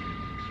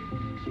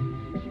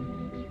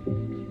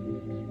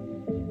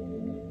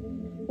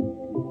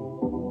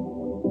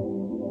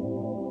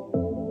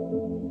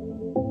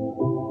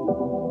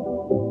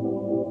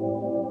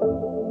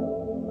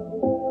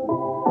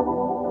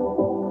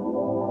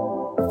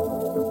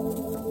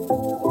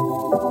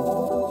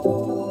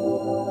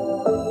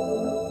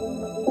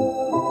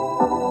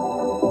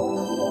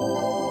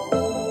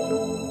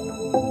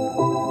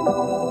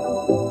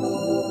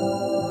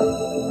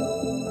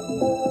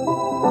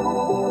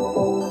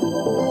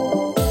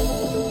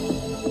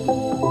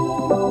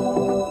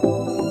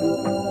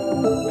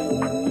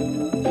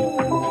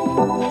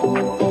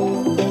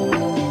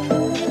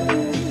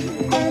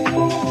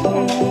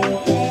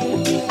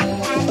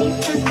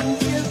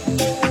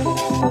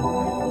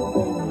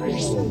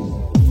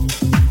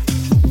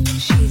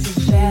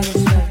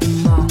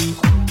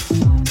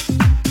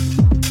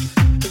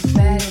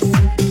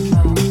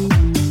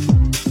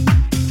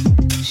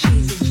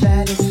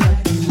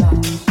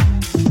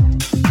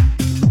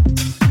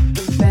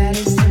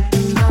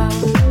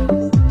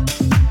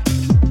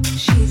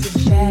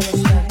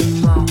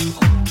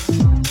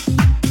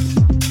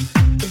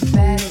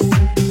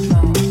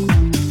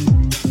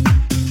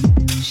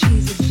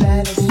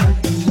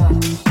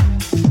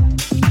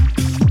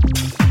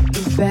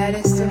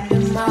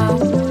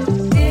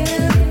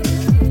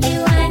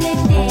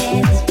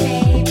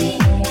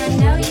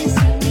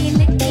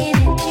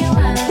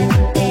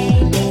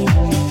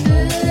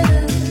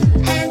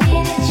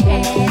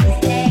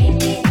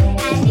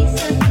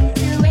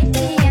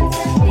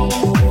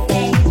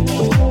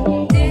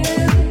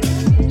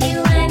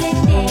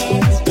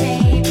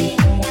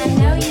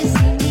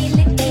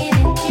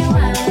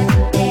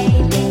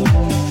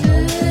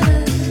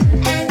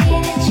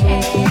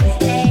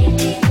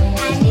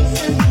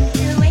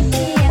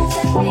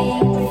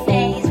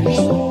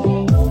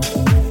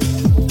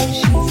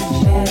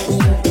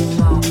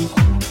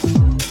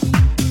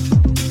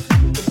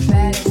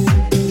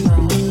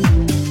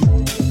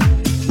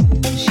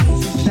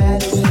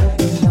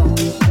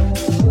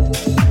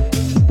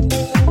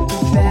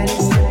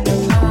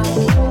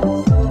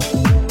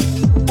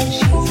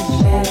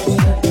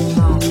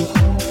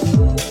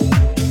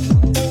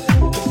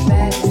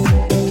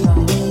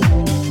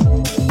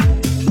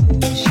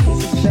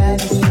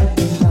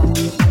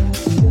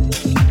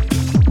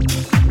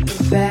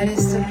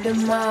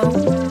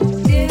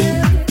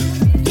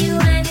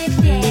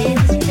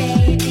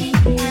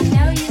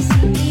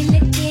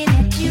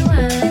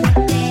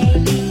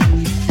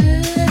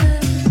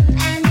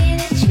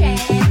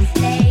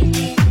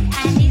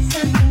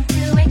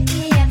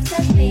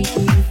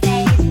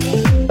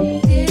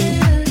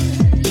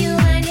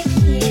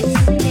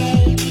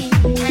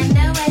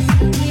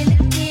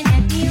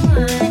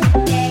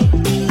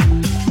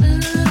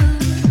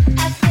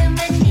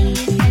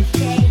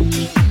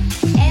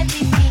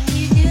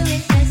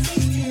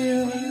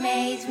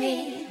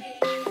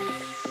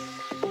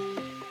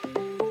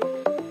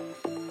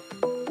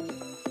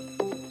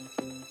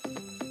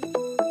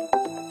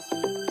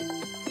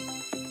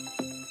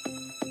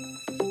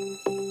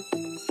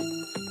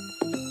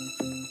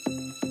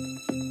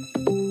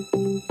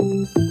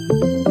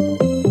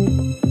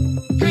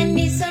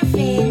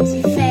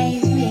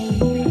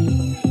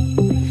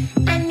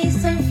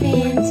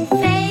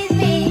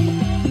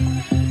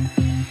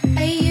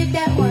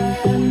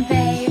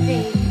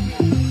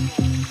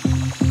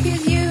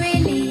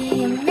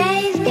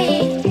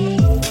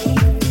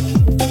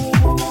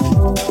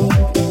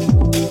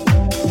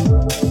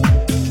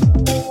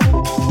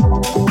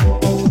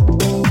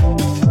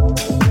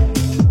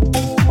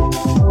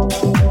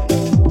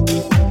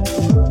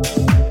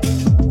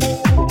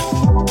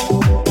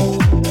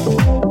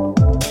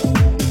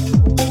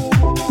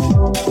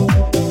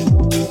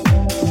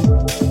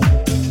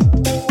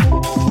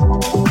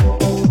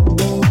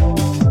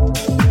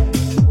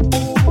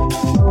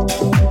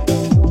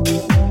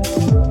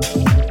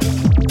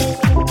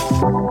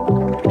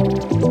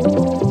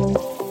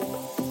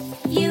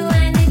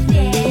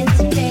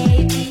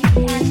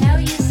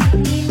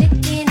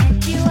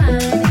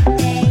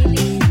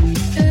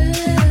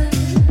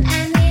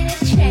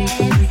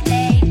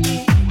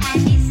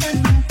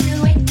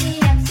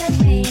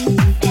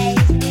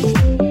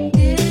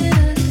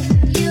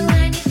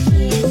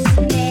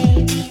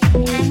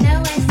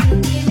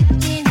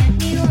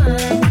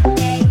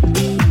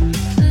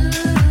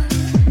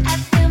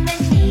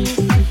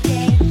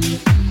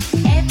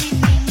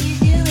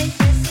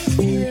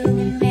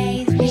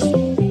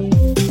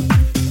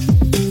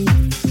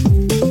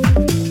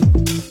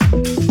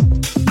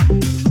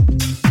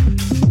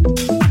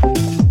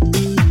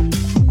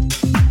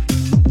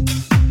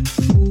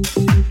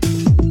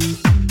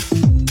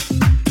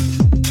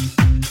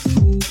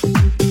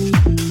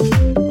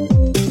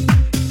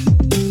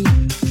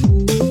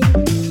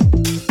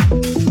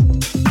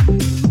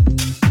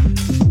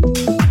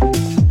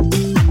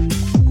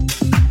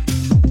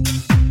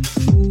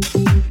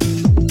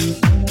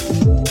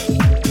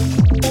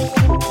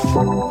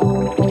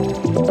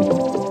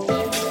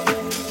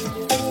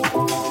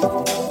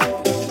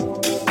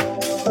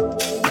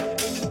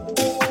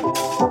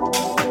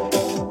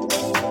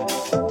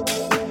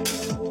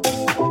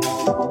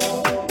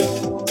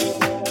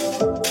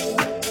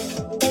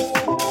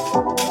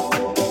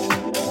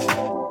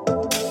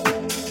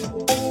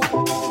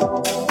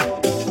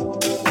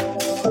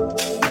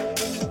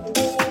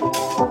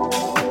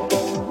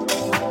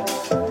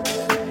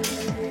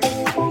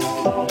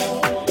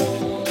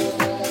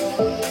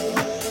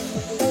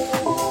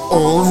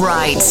 All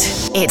right,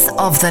 it's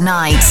of the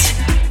night.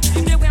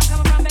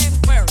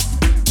 Where?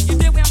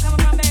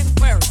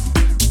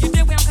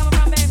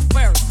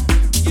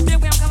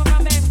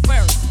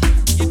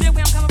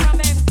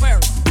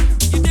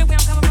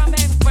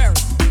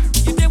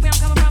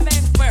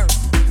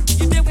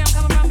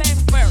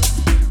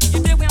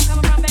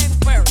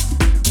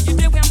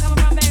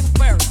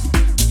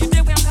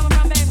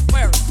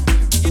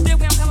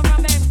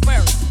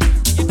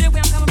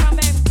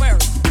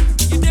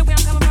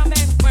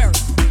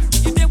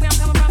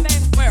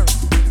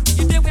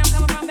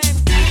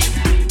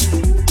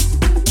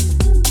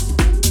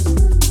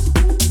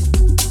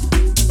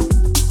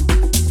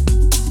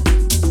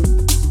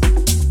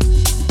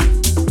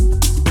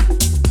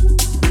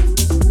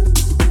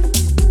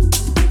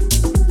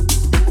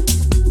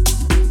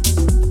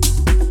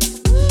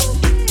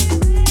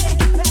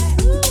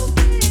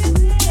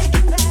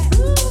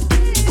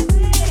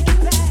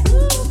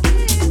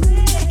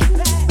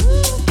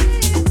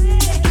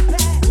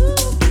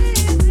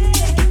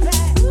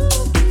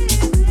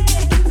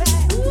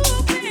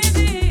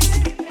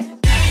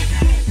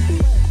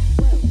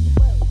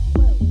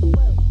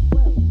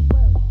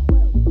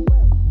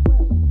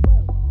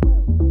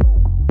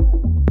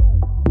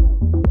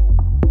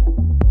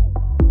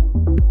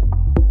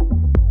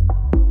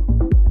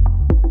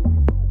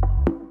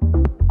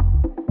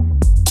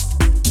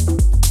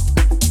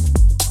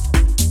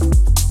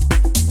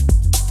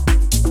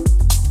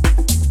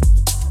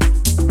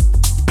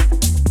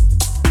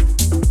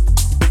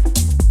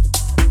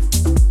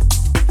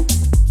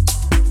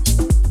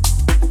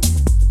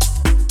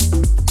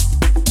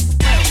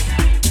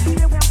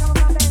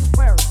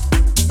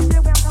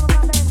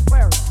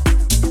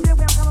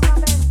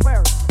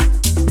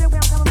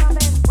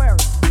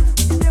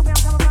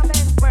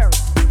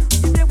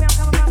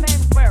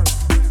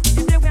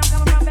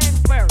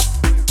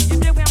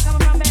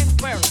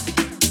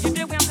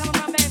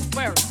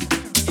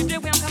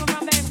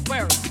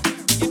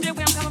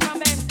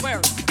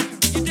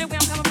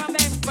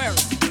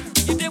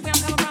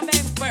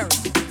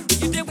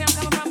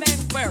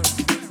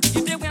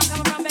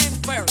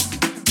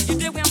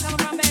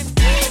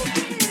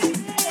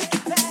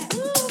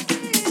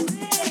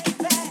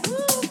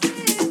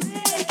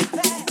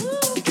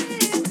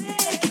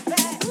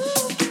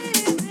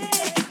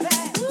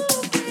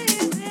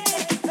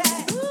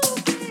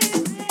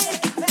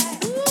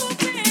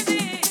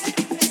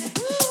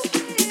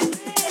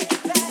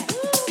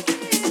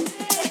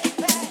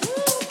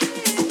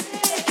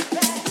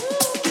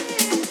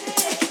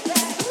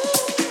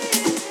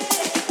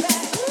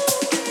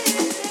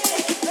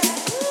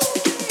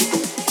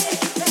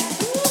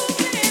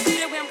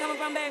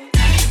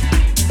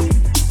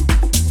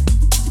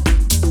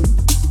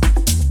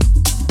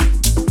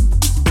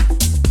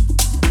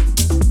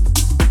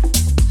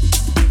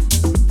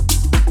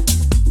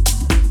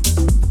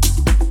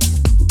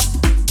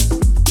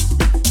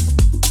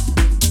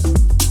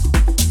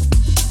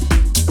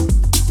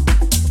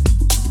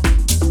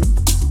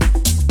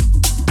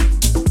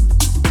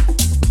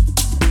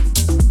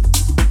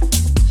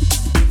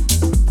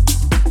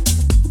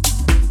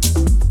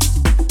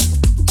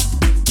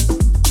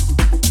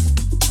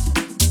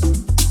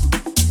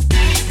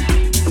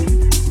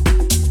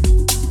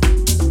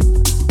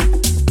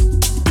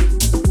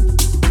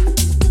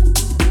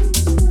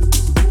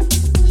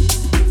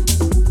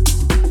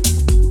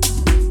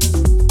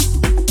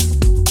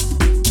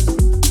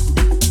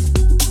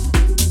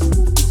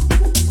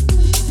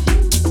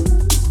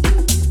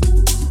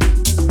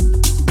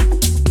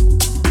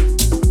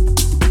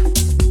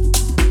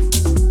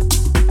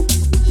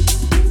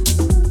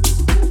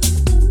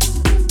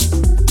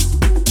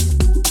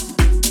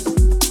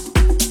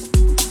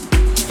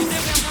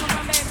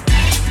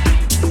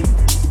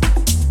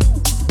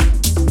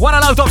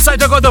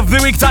 Sajta God of the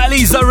Week ta'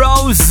 Eliza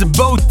Rose,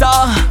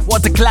 Bota,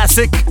 what a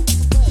classic.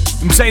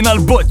 Msejna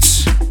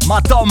l-Butch, ma'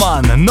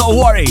 Toman, No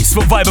Worries,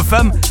 fuq Vibe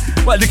FM.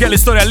 Well, dik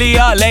l-istoria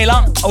lija,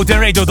 Lejla,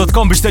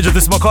 outenradio.com biex teġu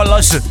tisma'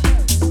 kollox.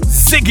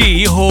 Ziggy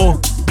jihu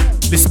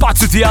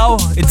l-spazju tijaw,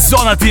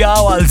 id-zona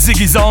tijaw għal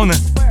Ziggy Zone.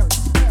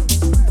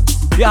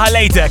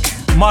 Jaħalejtek,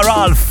 ma'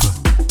 Ralph,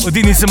 u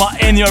din jisima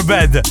In Your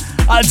Bed.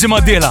 Għalġi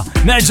maddila,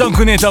 nerġa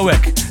nkunieta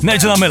wek,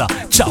 nerġa namela.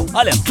 Ciao,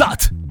 għalem,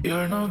 tlat.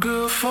 You're no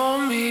good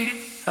for me,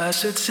 I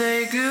should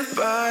say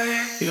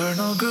goodbye. You're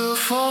no good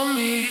for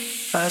me,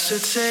 I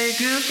should say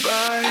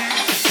goodbye.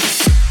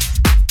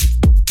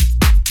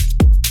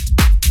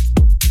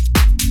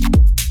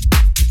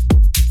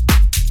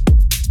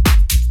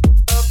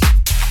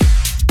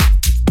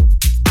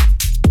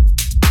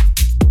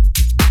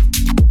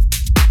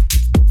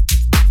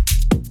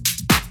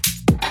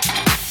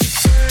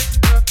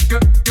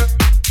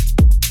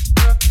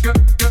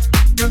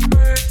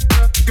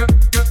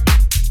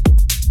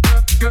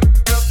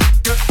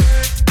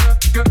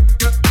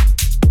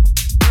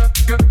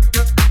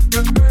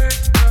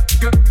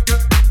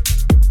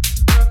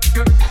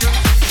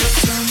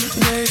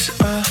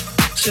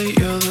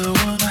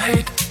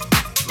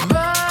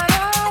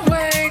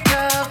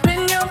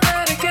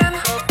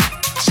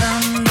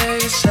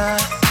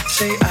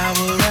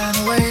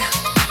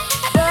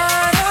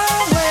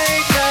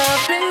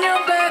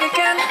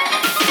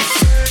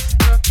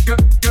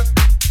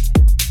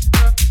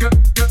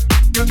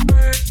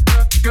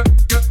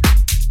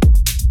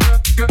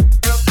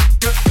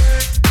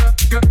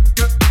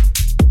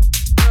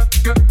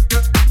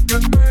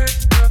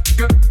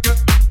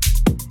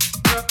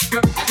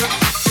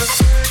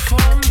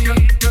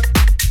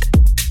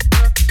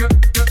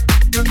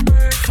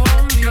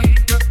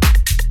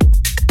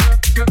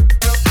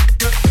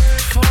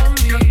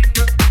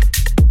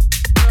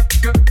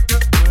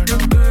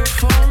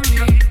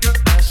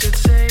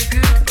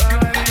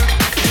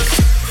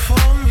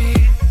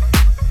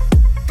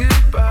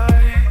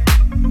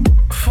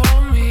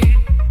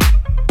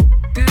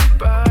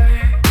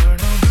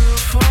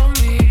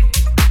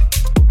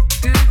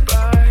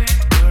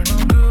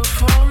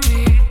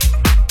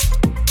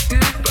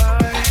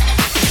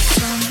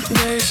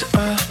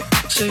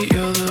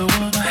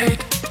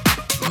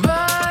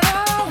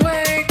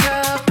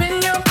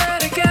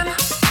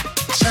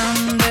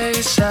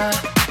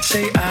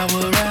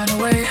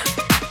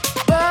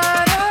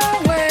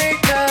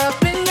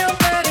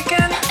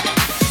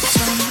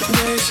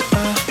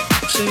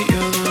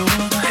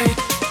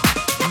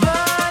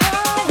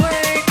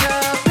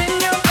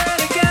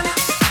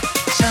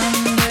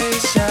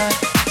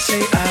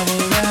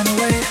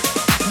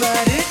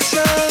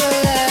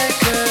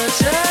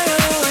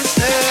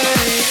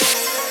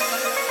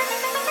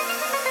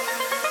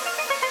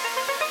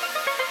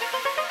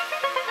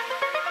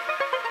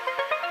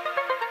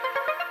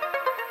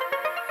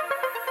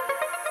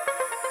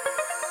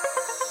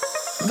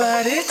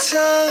 But it's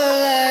all a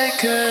lie,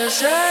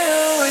 'cause I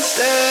always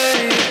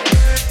stay.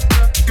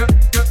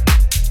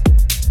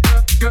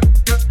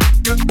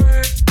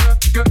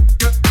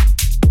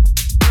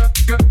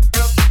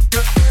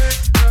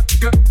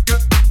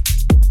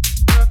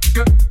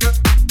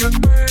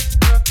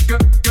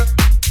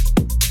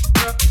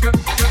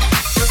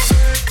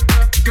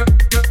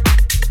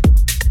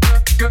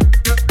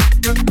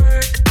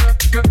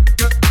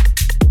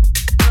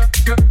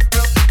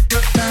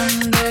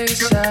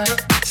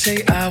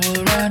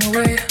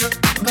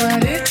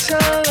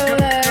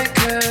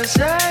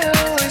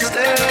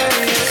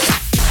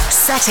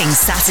 Setting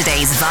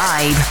Saturday's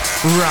vibe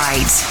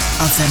right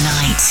of the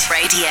night.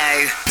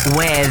 Radio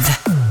with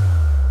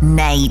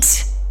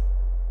Nate.